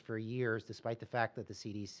pediatricians for years, despite the fact that the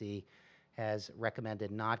CDC has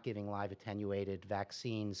recommended not giving live attenuated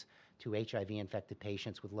vaccines to HIV-infected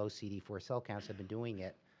patients with low CD4 cell counts, have been doing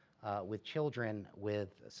it with children with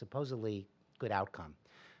supposedly good outcome.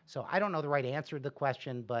 So I don't know the right answer to the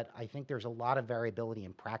question, but I think there's a lot of variability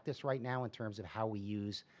in practice right now in terms of how we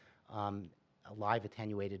use live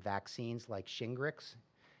attenuated vaccines like Shingrix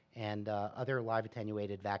and other live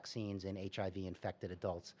attenuated vaccines in HIV-infected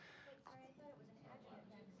adults.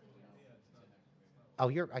 Oh,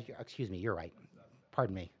 excuse me, you're right.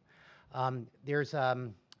 Pardon me. There's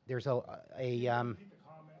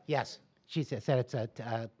yes, she said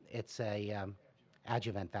it's a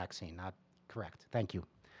adjuvant vaccine, not correct. Thank you.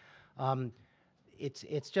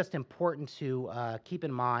 It's just important to keep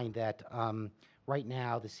in mind that right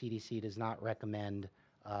now the CDC does not recommend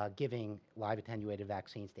giving live attenuated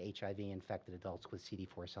vaccines to HIV-infected adults with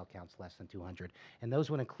CD4 cell counts less than 200. And those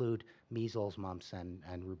would include measles, mumps, and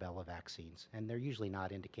rubella vaccines. And they're usually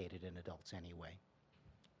not indicated in adults anyway.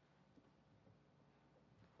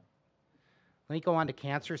 Let me go on to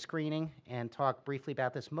cancer screening and talk briefly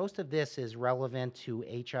about this. Most of this is relevant to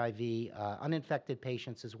HIV uninfected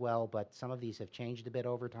patients as well, but some of these have changed a bit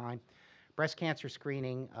over time. Breast cancer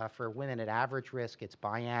screening for women at average risk, it's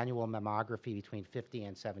biannual mammography between 50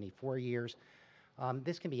 and 74 years.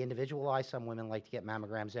 This can be individualized. Some women like to get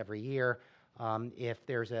mammograms every year. If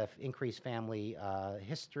there's an increased family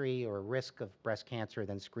history or risk of breast cancer,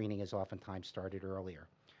 then screening is oftentimes started earlier.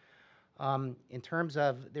 In terms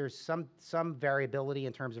of, there's some variability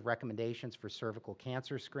in terms of recommendations for cervical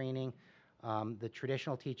cancer screening. The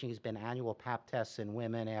traditional teaching has been annual Pap tests in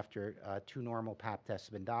women after 2 normal Pap tests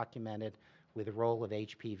have been documented, with the role of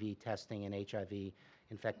HPV testing in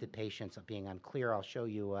HIV-infected patients being unclear. I'll show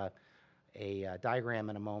you a diagram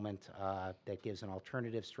in a moment that gives an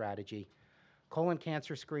alternative strategy. Colon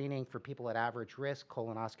cancer screening for people at average risk,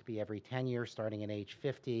 colonoscopy every 10 years starting at age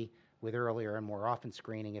 50, with earlier and more often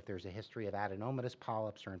screening if there's a history of adenomatous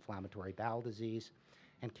polyps or inflammatory bowel disease.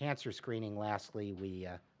 And cancer screening, lastly, we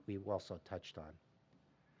also touched on.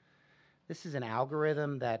 This is an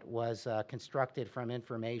algorithm that was constructed from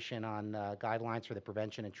information on guidelines for the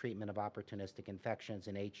prevention and treatment of opportunistic infections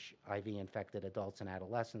in HIV-infected adults and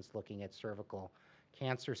adolescents, looking at cervical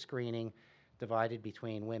cancer screening divided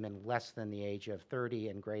between women less than the age of 30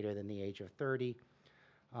 and greater than the age of 30.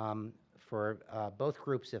 For both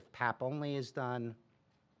groups, if PAP only is done,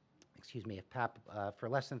 if PAP, for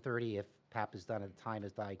less than 30, if PAP is done at the time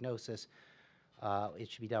of diagnosis, it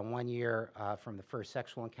should be done 1 year from the first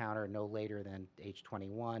sexual encounter, no later than age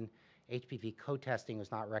 21. HPV co-testing was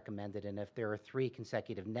not recommended, and if there are 3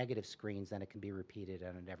 consecutive negative screens, then it can be repeated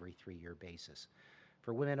on an every 3-year basis.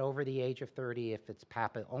 For women over the age of 30, if it's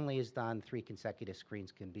PAP only is done, 3 consecutive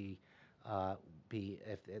screens can be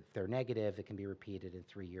if they're negative, it can be repeated in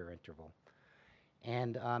 3-year interval.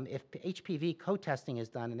 And if HPV co-testing is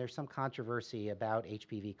done, and there's some controversy about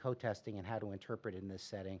HPV co-testing and how to interpret it in this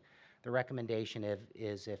setting, the recommendation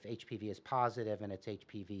is if HPV is positive and it's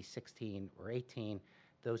HPV 16 or 18,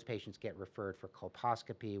 those patients get referred for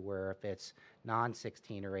colposcopy, where if it's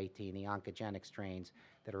non-16 or 18, the oncogenic strains,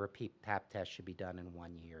 that a repeat PAP test should be done in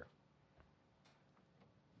 1 year.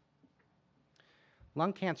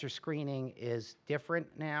 Lung cancer screening is different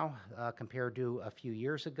now compared to a few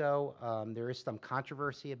years ago. There is some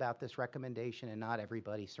controversy about this recommendation, and not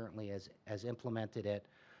everybody certainly has implemented it.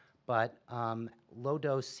 But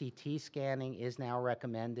low-dose CT scanning is now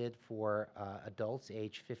recommended for adults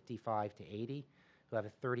age 55 to 80 who have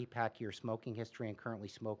a 30-pack-year smoking history and currently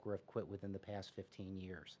smoke or have quit within the past 15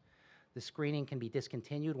 years. The screening can be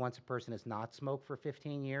discontinued once a person has not smoked for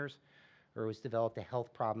 15 years or has developed a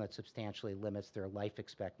health problem that substantially limits their life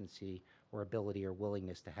expectancy or ability or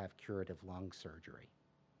willingness to have curative lung surgery.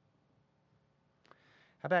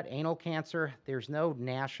 How about anal cancer? There's no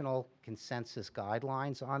national consensus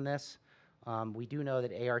guidelines on this. We do know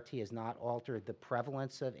that ART has not altered the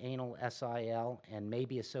prevalence of anal SIL and may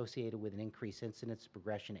be associated with an increased incidence of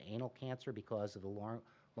progression to anal cancer because of the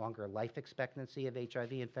longer life expectancy of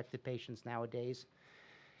HIV-infected patients nowadays.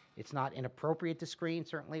 It's not inappropriate to screen,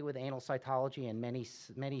 certainly, with anal cytology, and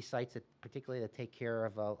many sites, particularly that take care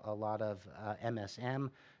of a lot of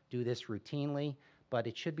MSM, do this routinely. But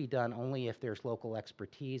it should be done only if there's local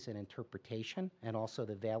expertise and interpretation, and also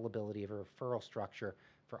the availability of a referral structure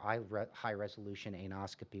for high-resolution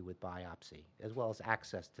anoscopy with biopsy, as well as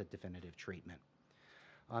access to definitive treatment.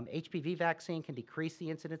 HPV vaccine can decrease the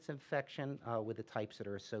incidence of infection with the types that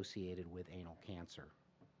are associated with anal cancer.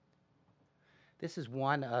 This is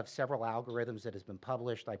one of several algorithms that has been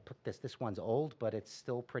published. I put this one's old, but it's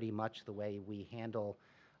still pretty much the way we handle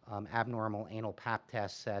abnormal anal pap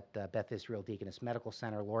tests at Beth Israel Deaconess Medical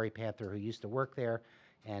Center. Lori Panther, who used to work there,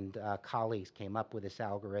 and colleagues came up with this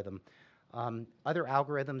algorithm. Other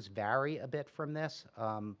algorithms vary a bit from this,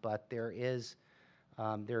 but there's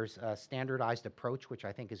a standardized approach, which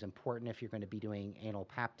I think is important if you're going to be doing anal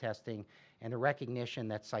pap testing, and the recognition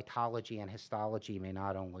that cytology and histology may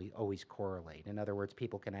not always correlate. In other words,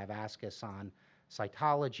 people can have ascus on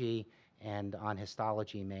cytology, and on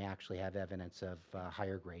histology may actually have evidence of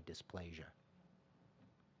higher grade dysplasia.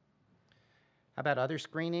 How about other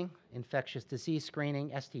screening? Infectious disease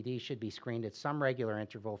screening. STD should be screened at some regular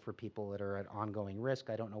interval for people that are at ongoing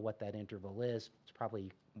risk. I don't know what that interval is. It's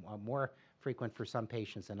probably more frequent for some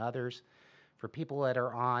patients than others. For people that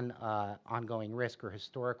are on ongoing risk or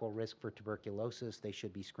historical risk for tuberculosis, they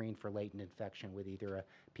should be screened for latent infection with either a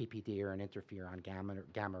PPD or an interferon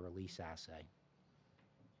gamma release assay.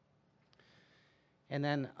 And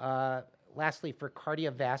then lastly, for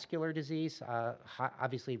cardiovascular disease,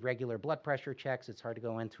 obviously regular blood pressure checks. It's hard to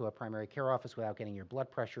go into a primary care office without getting your blood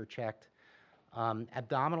pressure checked.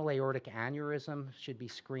 Abdominal aortic aneurysm should be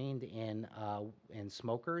screened in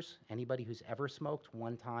smokers, anybody who's ever smoked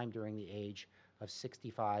one time during the age of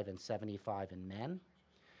 65 and 75 in men.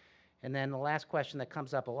 And then the last question that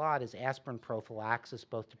comes up a lot is aspirin prophylaxis,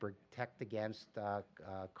 both to protect against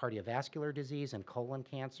cardiovascular disease and colon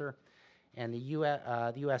cancer. And the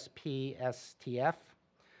USPSTF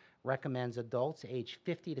recommends adults age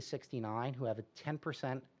 50 to 69 who have a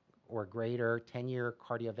 10% or greater 10-year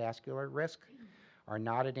cardiovascular risk are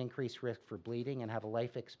not at increased risk for bleeding and have a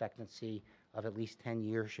life expectancy of at least 10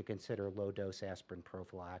 years should consider low-dose aspirin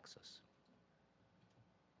prophylaxis.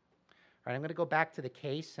 All right, I'm going to go back to the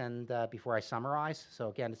case and before I summarize. So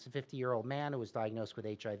again, it's a 50-year-old man who was diagnosed with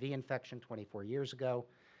HIV infection 24 years ago.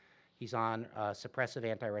 He's on suppressive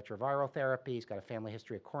antiretroviral therapy. He's got a family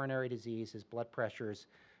history of coronary disease. His blood pressures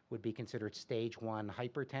would be considered stage 1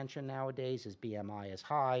 hypertension nowadays. His BMI is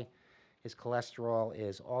high. His cholesterol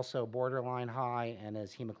is also borderline high, and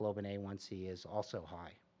his hemoglobin A1C is also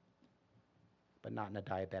high. but not in a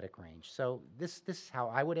diabetic range. So this is how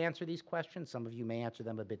I would answer these questions. Some of you may answer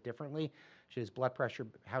them a bit differently. How should his blood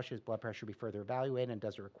pressure be further evaluated, and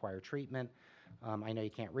does it require treatment? I know you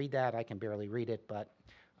can't read that. I can barely read it, but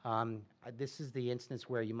this is the instance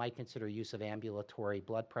where you might consider use of ambulatory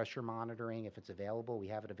blood pressure monitoring if it's available. We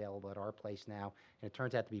have it available at our place now, and it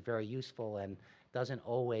turns out to be very useful and doesn't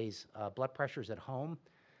always, blood pressures at home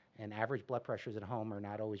and average blood pressures at home are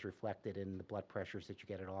not always reflected in the blood pressures that you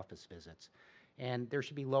get at office visits. And there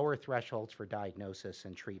should be lower thresholds for diagnosis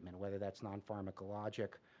and treatment, whether that's non-pharmacologic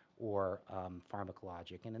or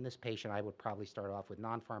pharmacologic. And in this patient, I would probably start off with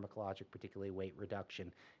non-pharmacologic, particularly weight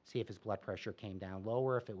reduction, see if his blood pressure came down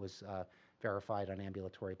lower, if it was verified on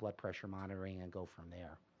ambulatory blood pressure monitoring, and go from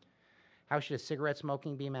there. How should cigarette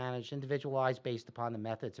smoking be managed? Individualized based upon the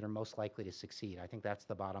methods that are most likely to succeed. I think that's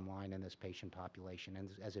the bottom line in this patient population,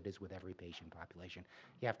 and as it is with every patient population.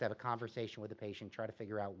 You have to have a conversation with the patient, try to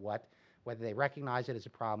figure out whether they recognize it as a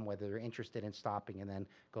problem, whether they're interested in stopping, and then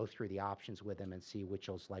go through the options with them and see which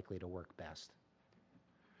is likely to work best.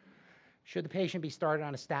 Should the patient be started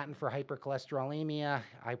on a statin for hypercholesterolemia?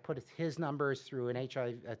 I put his numbers through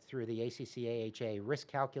through the ACC-AHA risk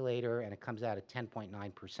calculator, and it comes out at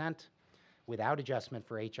 10.9%. Without adjustment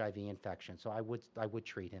for HIV infection. So I would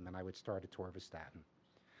treat him, and I would start atorvastatin.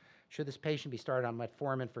 Should this patient be started on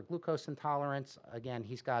metformin for glucose intolerance? Again,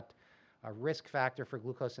 he's got a risk factor for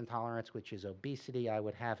glucose intolerance, which is obesity. I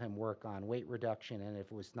would have him work on weight reduction, and if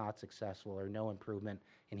it was not successful or no improvement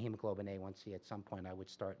in hemoglobin A1C at some point, I would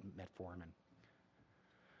start metformin.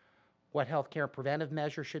 What healthcare preventive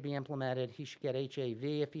measures should be implemented? He should get HIV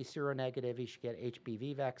if he's seronegative. He should get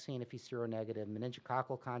HPV vaccine if he's seronegative,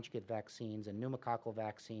 meningococcal conjugate vaccines and pneumococcal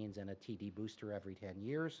vaccines, and a TD booster every 10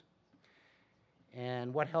 years.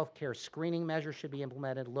 And what healthcare screening measures should be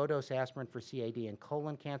implemented? Low-dose aspirin for CAD and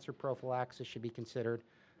colon cancer prophylaxis should be considered.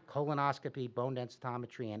 Colonoscopy, bone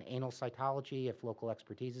densitometry, and anal cytology if local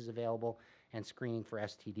expertise is available, and screening for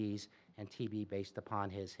STDs and TB based upon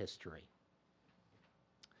his history.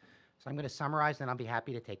 So I'm going to summarize, and I'll be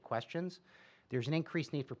happy to take questions. There's an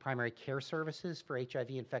increased need for primary care services for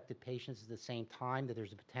HIV-infected patients at the same time that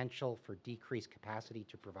there's a potential for decreased capacity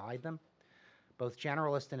to provide them. Both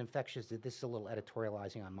generalist and infectious, this is a little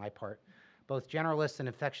editorializing on my part, both generalist and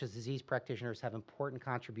infectious disease practitioners have important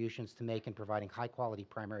contributions to make in providing high-quality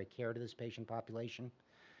primary care to this patient population.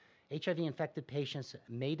 HIV-infected patients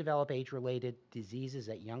may develop age-related diseases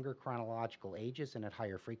at younger chronological ages and at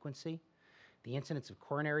higher frequency. The incidence of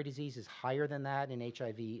coronary disease is higher than that in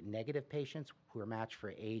HIV-negative patients who are matched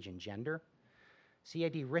for age and gender.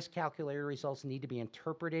 CAD risk calculator results need to be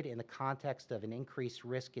interpreted in the context of an increased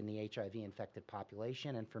risk in the HIV-infected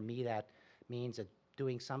population, and for me that means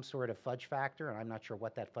doing some sort of fudge factor, and I'm not sure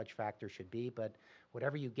what that fudge factor should be, but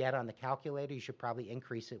whatever you get on the calculator, you should probably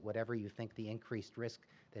increase it whatever you think the increased risk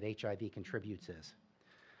that HIV contributes is.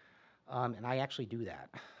 And I actually do that.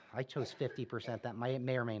 I chose 50%. That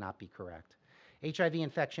may or may not be correct. HIV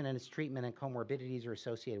infection and its treatment and comorbidities are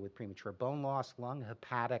associated with premature bone loss. Lung,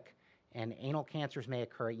 hepatic, and anal cancers may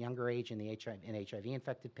occur at younger age in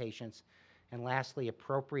HIV-infected patients. And lastly,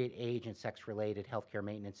 appropriate age and sex-related healthcare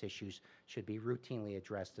maintenance issues should be routinely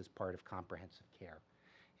addressed as part of comprehensive care.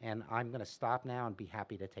 And I'm going to stop now and be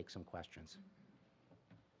happy to take some questions.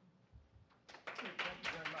 Thank you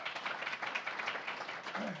very much.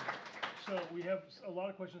 So we have a lot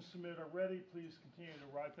of questions submitted already. Please continue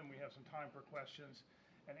to write them. We have some time for questions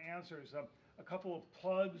and answers. A couple of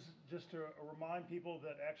plugs just to remind people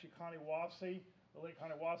that actually Connie Wassey, the late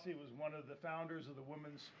Connie Wassey, was one of the founders of the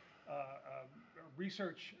Women's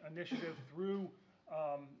Research Initiative through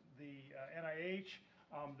the NIH.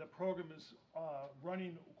 The program is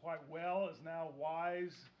running quite well, is now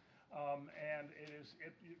WISE, and it is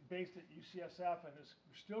based at UCSF and is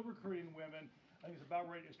still recruiting women. I think it's about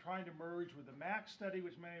right, is trying to merge with the MAX study,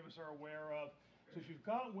 which many of us are aware of. So if you've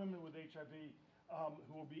got women with HIV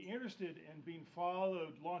who will be interested in being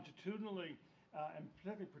followed longitudinally and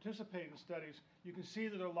particularly participate in studies, you can see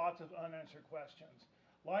that there are lots of unanswered questions.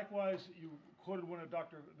 Likewise, you quoted one of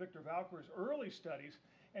Dr. Victor Valker's early studies,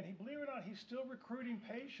 and believe it or not, he's still recruiting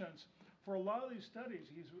patients for a lot of these studies.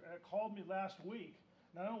 He's called me last week.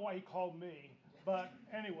 Now, I don't know why he called me, but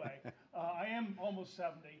anyway, I am almost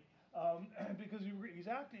 70. Because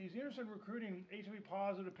he's interested in recruiting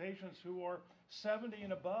HIV-positive patients who are 70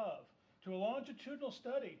 and above to a longitudinal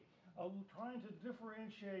study, trying to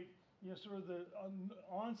differentiate, sort of the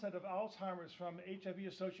onset of Alzheimer's from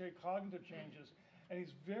HIV-associated cognitive changes. And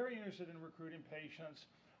he's very interested in recruiting patients.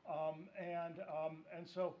 And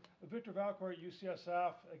so Victor Valker at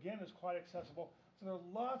UCSF, again, is quite accessible. So there are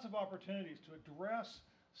lots of opportunities to address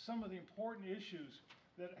some of the important issues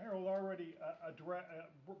that Harold already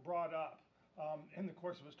brought up in the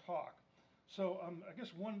course of his talk. So I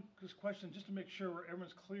guess one question, just to make sure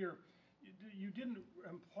everyone's clear, you didn't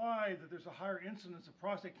imply that there's a higher incidence of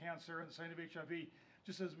prostate cancer in the setting of HIV.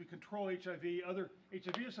 Just as we control HIV, other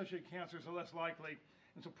HIV-associated cancers are less likely,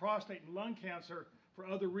 and so prostate and lung cancer, for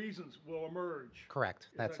other reasons, will emerge. Correct.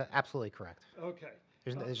 That's absolutely correct. Okay.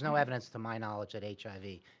 There's no evidence, to my knowledge, that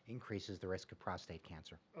HIV increases the risk of prostate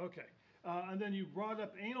cancer. Okay. And then you brought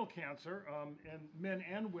up anal cancer, in men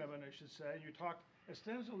and women, I should say. You talked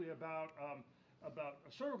extensively about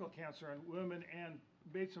cervical cancer in women and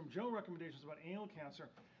made some general recommendations about anal cancer.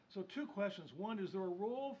 So two questions. One, is there a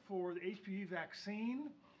role for the HPV vaccine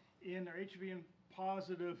in our HIV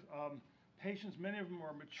positive patients? Many of them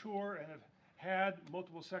are mature and have had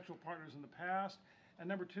multiple sexual partners in the past. And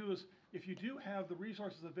number two is, if you do have the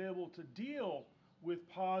resources available to deal with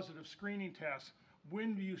positive screening tests,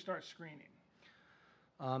 when do you start screening?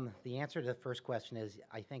 The answer to the first question is,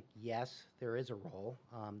 I think, yes, there is a role.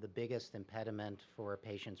 The biggest impediment for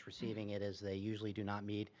patients receiving it is they usually do not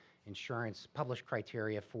meet insurance published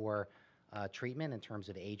criteria for treatment in terms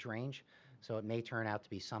of age range. So it may turn out to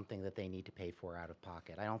be something that they need to pay for out of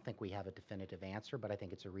pocket. I don't think we have a definitive answer, but I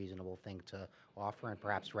think it's a reasonable thing to offer and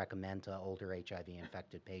perhaps recommend to older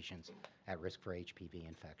HIV-infected patients at risk for HPV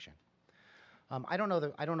infection. I don't know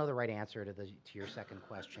the right answer to your second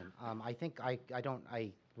question. I think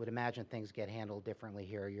I would imagine things get handled differently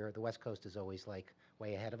here. The West Coast is always like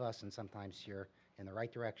way ahead of us, and sometimes you're in the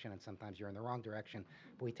right direction and sometimes you're in the wrong direction.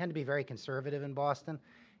 But we tend to be very conservative in Boston,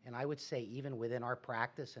 and I would say even within our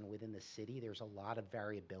practice and within the city, there's a lot of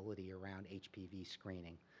variability around HPV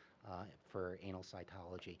screening for anal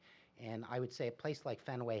cytology. And I would say a place like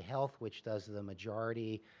Fenway Health, which does the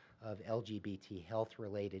majority of LGBT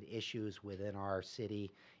health-related issues within our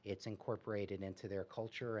city, it's incorporated into their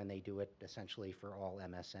culture, and they do it essentially for all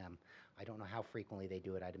MSM. I don't know how frequently they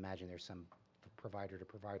do it. I'd imagine there's some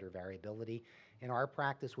provider-to-provider variability. In our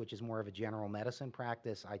practice, which is more of a general medicine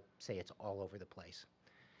practice, I'd say it's all over the place.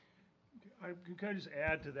 Can I just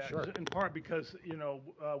add to that? Sure. In part because,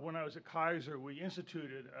 when I was at Kaiser, we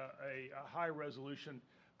instituted a high-resolution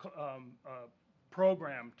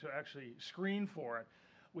program to actually screen for it,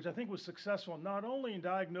 which I think was successful not only in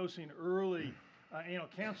diagnosing early anal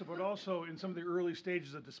cancer, but also in some of the early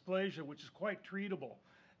stages of dysplasia, which is quite treatable.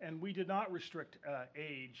 And we did not restrict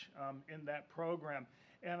age in that program.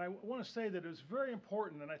 And I want to say that it's very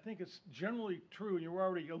important, and I think it's generally true, and you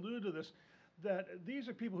already alluded to this, that these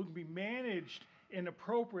are people who can be managed in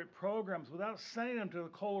appropriate programs without sending them to the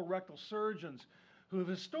colorectal surgeons who have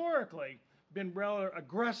historically been rather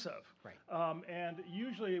aggressive. Right. And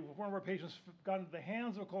usually, if one of our patients got into the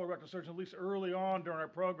hands of a colorectal surgeon, at least early on during our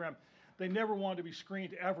program, they never wanted to be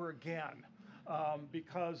screened ever again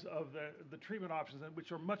because of the treatment options,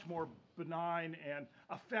 which are much more benign and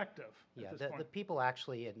effective. Yeah, at this point. The people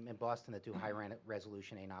actually in Boston that do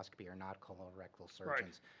high-resolution anoscopy are not colorectal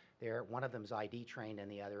surgeons. Right. One of them is ID trained,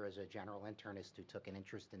 and the other is a general internist who took an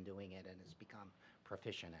interest in doing it and has become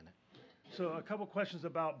proficient in it. So a couple questions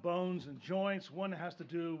about bones and joints. One has to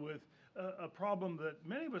do with a problem that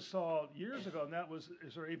many of us saw years ago, and that was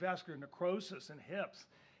sort of avascular necrosis in hips.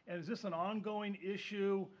 And is this an ongoing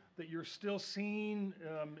issue that you're still seeing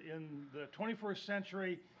in the 21st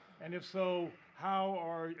century? And if so, how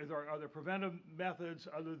are there preventive methods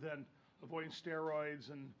other than avoiding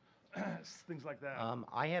steroids and things like that?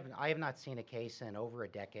 I have not seen a case in over a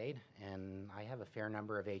decade, and I have a fair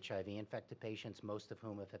number of HIV-infected patients, most of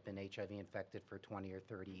whom have been HIV-infected for 20 or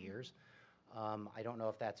 30 years. I don't know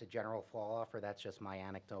if that's a general fall-off or that's just my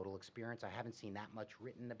anecdotal experience. I haven't seen that much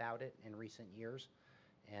written about it in recent years,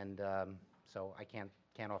 and so I can't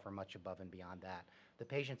offer much above and beyond that. The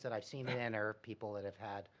patients that I've seen it in are people that have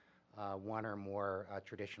had one or more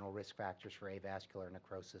traditional risk factors for avascular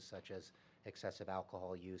necrosis, such as excessive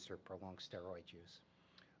alcohol use or prolonged steroid use.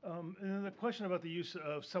 And then the question about the use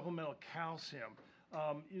of supplemental calcium.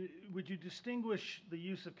 Would you distinguish the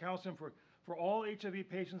use of calcium for all HIV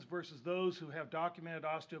patients versus those who have documented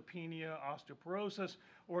osteopenia, osteoporosis,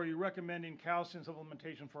 or are you recommending calcium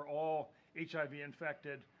supplementation for all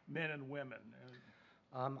HIV-infected men and women?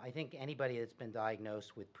 I think anybody that's been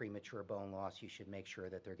diagnosed with premature bone loss, you should make sure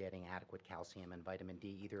that they're getting adequate calcium and vitamin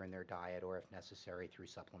D either in their diet or, if necessary, through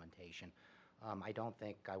supplementation. I don't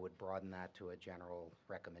think I would broaden that to a general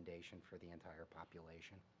recommendation for the entire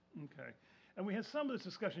population. Okay. And we had some of this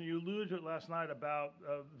discussion, you alluded to it last night, about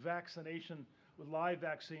vaccination with live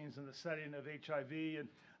vaccines in the setting of HIV.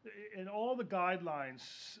 And all the guidelines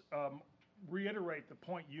reiterate the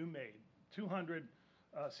point you made, 200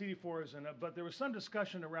 CD4s, but there was some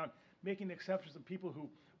discussion around making exceptions to people who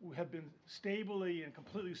have been stably and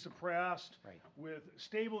completely suppressed Right. with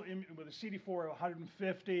with a CD4 of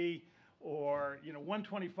 150 or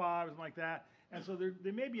 125, something like that. And so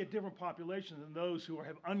there may be a different population than those who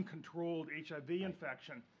have uncontrolled HIV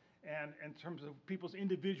infection. And in terms of people's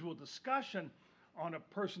individual discussion on a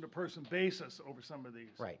person-to-person basis over some of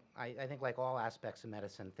these. Right. I think like all aspects of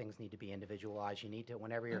medicine, things need to be individualized. You need to,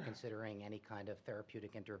 whenever you're considering any kind of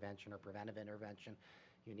therapeutic intervention or preventive intervention,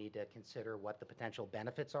 you need to consider what the potential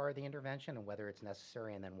benefits are of the intervention and whether it's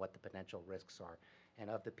necessary, and then what the potential risks are. And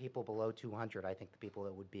of the people below 200, I think the people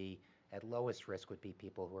that would be at lowest risk would be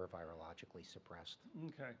people who are virologically suppressed.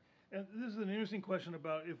 Okay. And this is an interesting question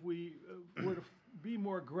about if we were to be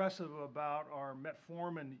more aggressive about our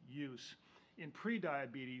metformin use in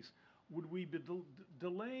pre-diabetes, would we be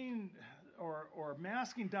delaying or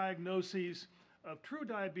masking diagnoses of true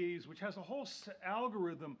diabetes, which has a whole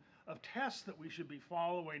algorithm of tests that we should be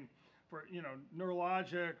following for,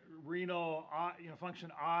 neurologic, renal,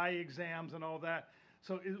 function, eye exams and all that.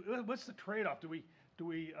 So what's the trade-off? Can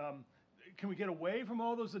we get away from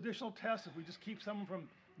all those additional tests if we just keep someone from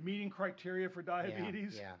meeting criteria for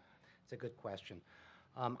diabetes? Yeah, it's a good question.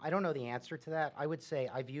 I don't know the answer to that. I would say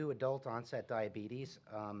I view adult onset diabetes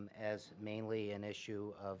as mainly an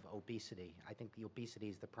issue of obesity. I think the obesity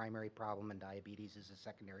is the primary problem and diabetes is a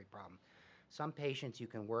secondary problem. Some patients you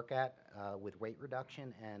can work at with weight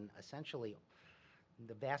reduction, and essentially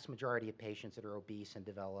the vast majority of patients that are obese and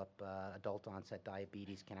develop adult onset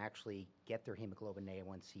diabetes can actually get their hemoglobin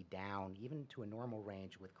A1C down even to a normal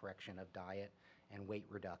range with correction of diet and weight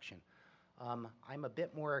reduction. I'm a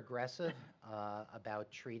bit more aggressive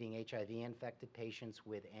about treating HIV-infected patients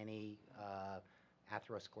with any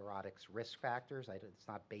atherosclerotic risk factors. It's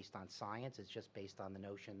not based on science, it's just based on the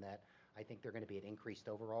notion that I think they're going to be at increased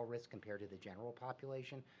overall risk compared to the general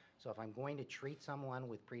population. So if I'm going to treat someone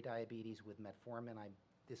with prediabetes with metformin,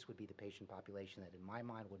 this would be the patient population that in my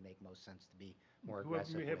mind would make most sense to be more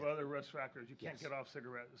aggressive We have with. other risk factors. You can't Yes. get off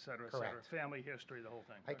cigarettes, et cetera, Correct. family history, the whole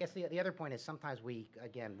thing. I guess the other point is sometimes we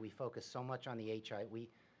focus so much on the HIV.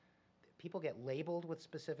 People get labeled with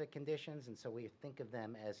specific conditions, and so we think of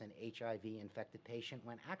them as an HIV-infected patient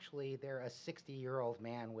when actually they're a 60-year-old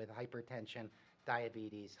man with hypertension,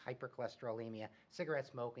 diabetes, hypercholesterolemia, cigarette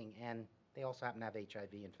smoking, and they also happen to have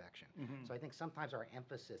HIV infection. So I think sometimes our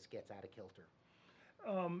emphasis gets out of kilter.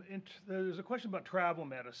 There's a question about travel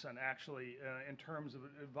medicine, actually, in terms of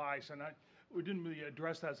advice, and we didn't really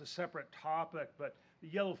address that as a separate topic, but the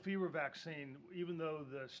yellow fever vaccine, even though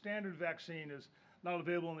the standard vaccine is not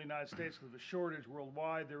available in the United States because of a shortage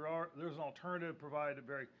worldwide, there's an alternative provided at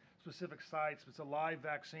very specific sites. It's a live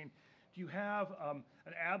vaccine. Do you have an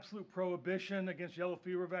absolute prohibition against yellow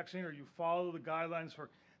fever vaccine, or you follow the guidelines for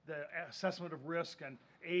the assessment of risk and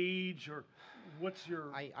age, or what's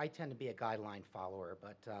your... I tend to be a guideline follower,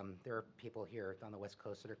 but there are people here on the West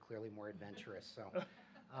Coast that are clearly more adventurous. So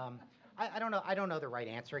I don't know. I don't know the right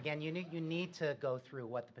answer. Again, you need to go through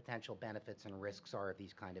what the potential benefits and risks are of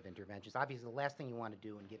these kind of interventions. Obviously, the last thing you want to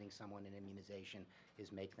do in giving someone an immunization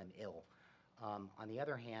is make them ill. On the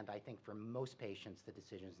other hand, I think for most patients, the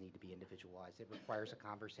decisions need to be individualized. It requires a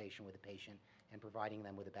conversation with the patient and providing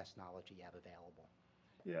them with the best knowledge you have available.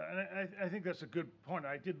 Yeah, and I think that's a good point.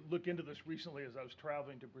 I did look into this recently as I was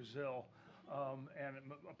traveling to Brazil, and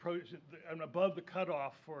I'm above the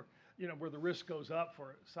cutoff for, where the risk goes up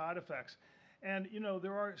for side effects. And,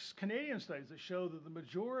 there are Canadian studies that show that the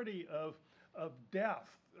majority of death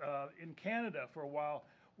in Canada for a while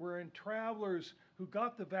were in travelers who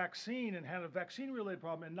got the vaccine and had a vaccine-related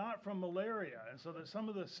problem and not from malaria. And so that some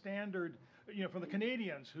of the standard, from the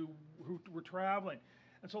Canadians who were traveling.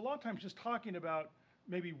 And so a lot of times just talking about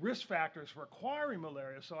maybe risk factors for acquiring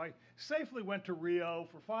malaria. So I safely went to Rio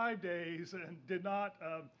for 5 days and did not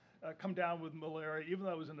come down with malaria, even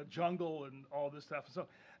though I was in the jungle and all this stuff. So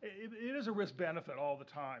it is a risk benefit all the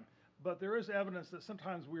time. But there is evidence that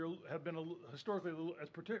sometimes we have been historically, as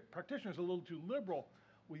practitioners, a little too liberal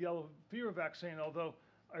with yellow fever vaccine, although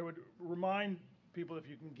I would remind people, if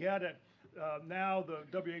you can get it, now the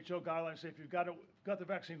WHO guidelines say if you've got the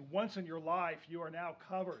vaccine once in your life, you are now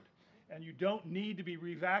covered. And you don't need to be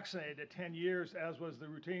revaccinated at 10 years, as was the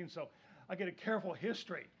routine. So I get a careful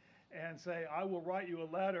history and say, I will write you a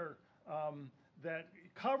letter that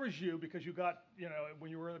covers you because you got,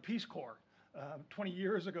 when you were in the Peace Corps 20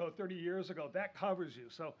 years ago, 30 years ago, that covers you.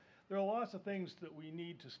 So there are lots of things that we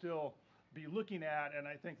need to still be looking at, and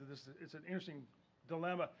I think that it's an interesting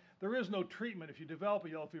dilemma. There is no treatment. If you develop a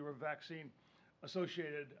yellow fever vaccine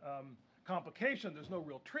associated complication, there's no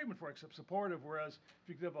real treatment for it except supportive, whereas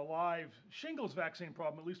if you have a live shingles vaccine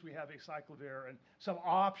problem, at least we have acyclovir and some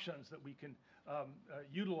options that we can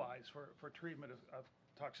utilize for treatment of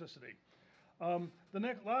toxicity.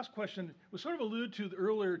 The last question was sort of alluded to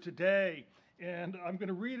earlier today, and I'm going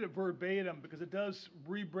to read it verbatim because it does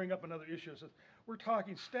bring up another issue. It says, we're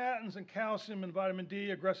talking statins and calcium and vitamin D,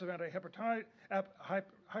 aggressive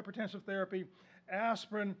hypertensive therapy,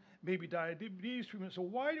 aspirin, maybe diabetes treatment. So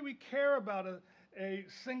why do we care about a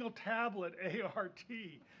single tablet ART?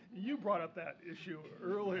 You brought up that issue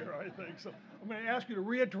earlier, I think. So I'm going to ask you to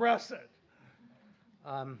readdress it.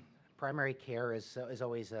 Primary care is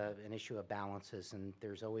always an issue of balances, and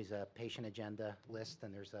there's always a patient agenda list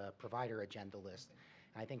and there's a provider agenda list.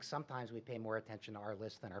 And I think sometimes we pay more attention to our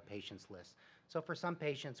list than our patient's list. So for some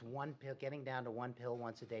patients, one pill, getting down to one pill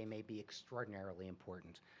once a day may be extraordinarily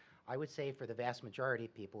important. I would say for the vast majority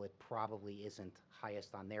of people, it probably isn't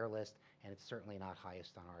highest on their list, and it's certainly not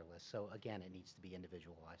highest on our list. So again, it needs to be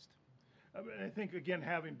individualized. I think, again,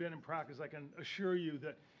 having been in practice, I can assure you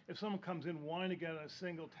that if someone comes in wanting to get a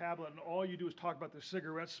single tablet and all you do is talk about their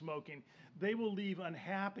cigarette smoking, they will leave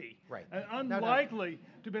unhappy. Right. And unlikely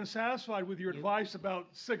to have been satisfied with your advice about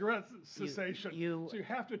cigarette cessation. So you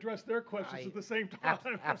have to address their questions at the same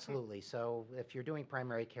time. Absolutely. So if you're doing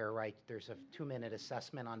primary care right, there's a 2-minute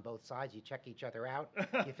assessment on both sides. You check each other out.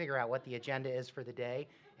 You figure out what the agenda is for the day.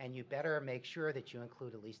 And you better make sure that you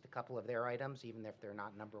include at least a couple of their items, even if they're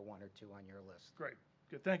not number 1 or 2 on your list. Great.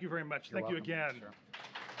 Good. Thank you very much. You're Thank you welcome. again. Sure.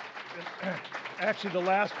 Actually, the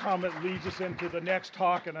last comment leads us into the next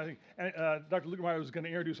talk, and I think Dr. Lukemeyer was going to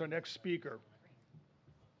introduce our next speaker.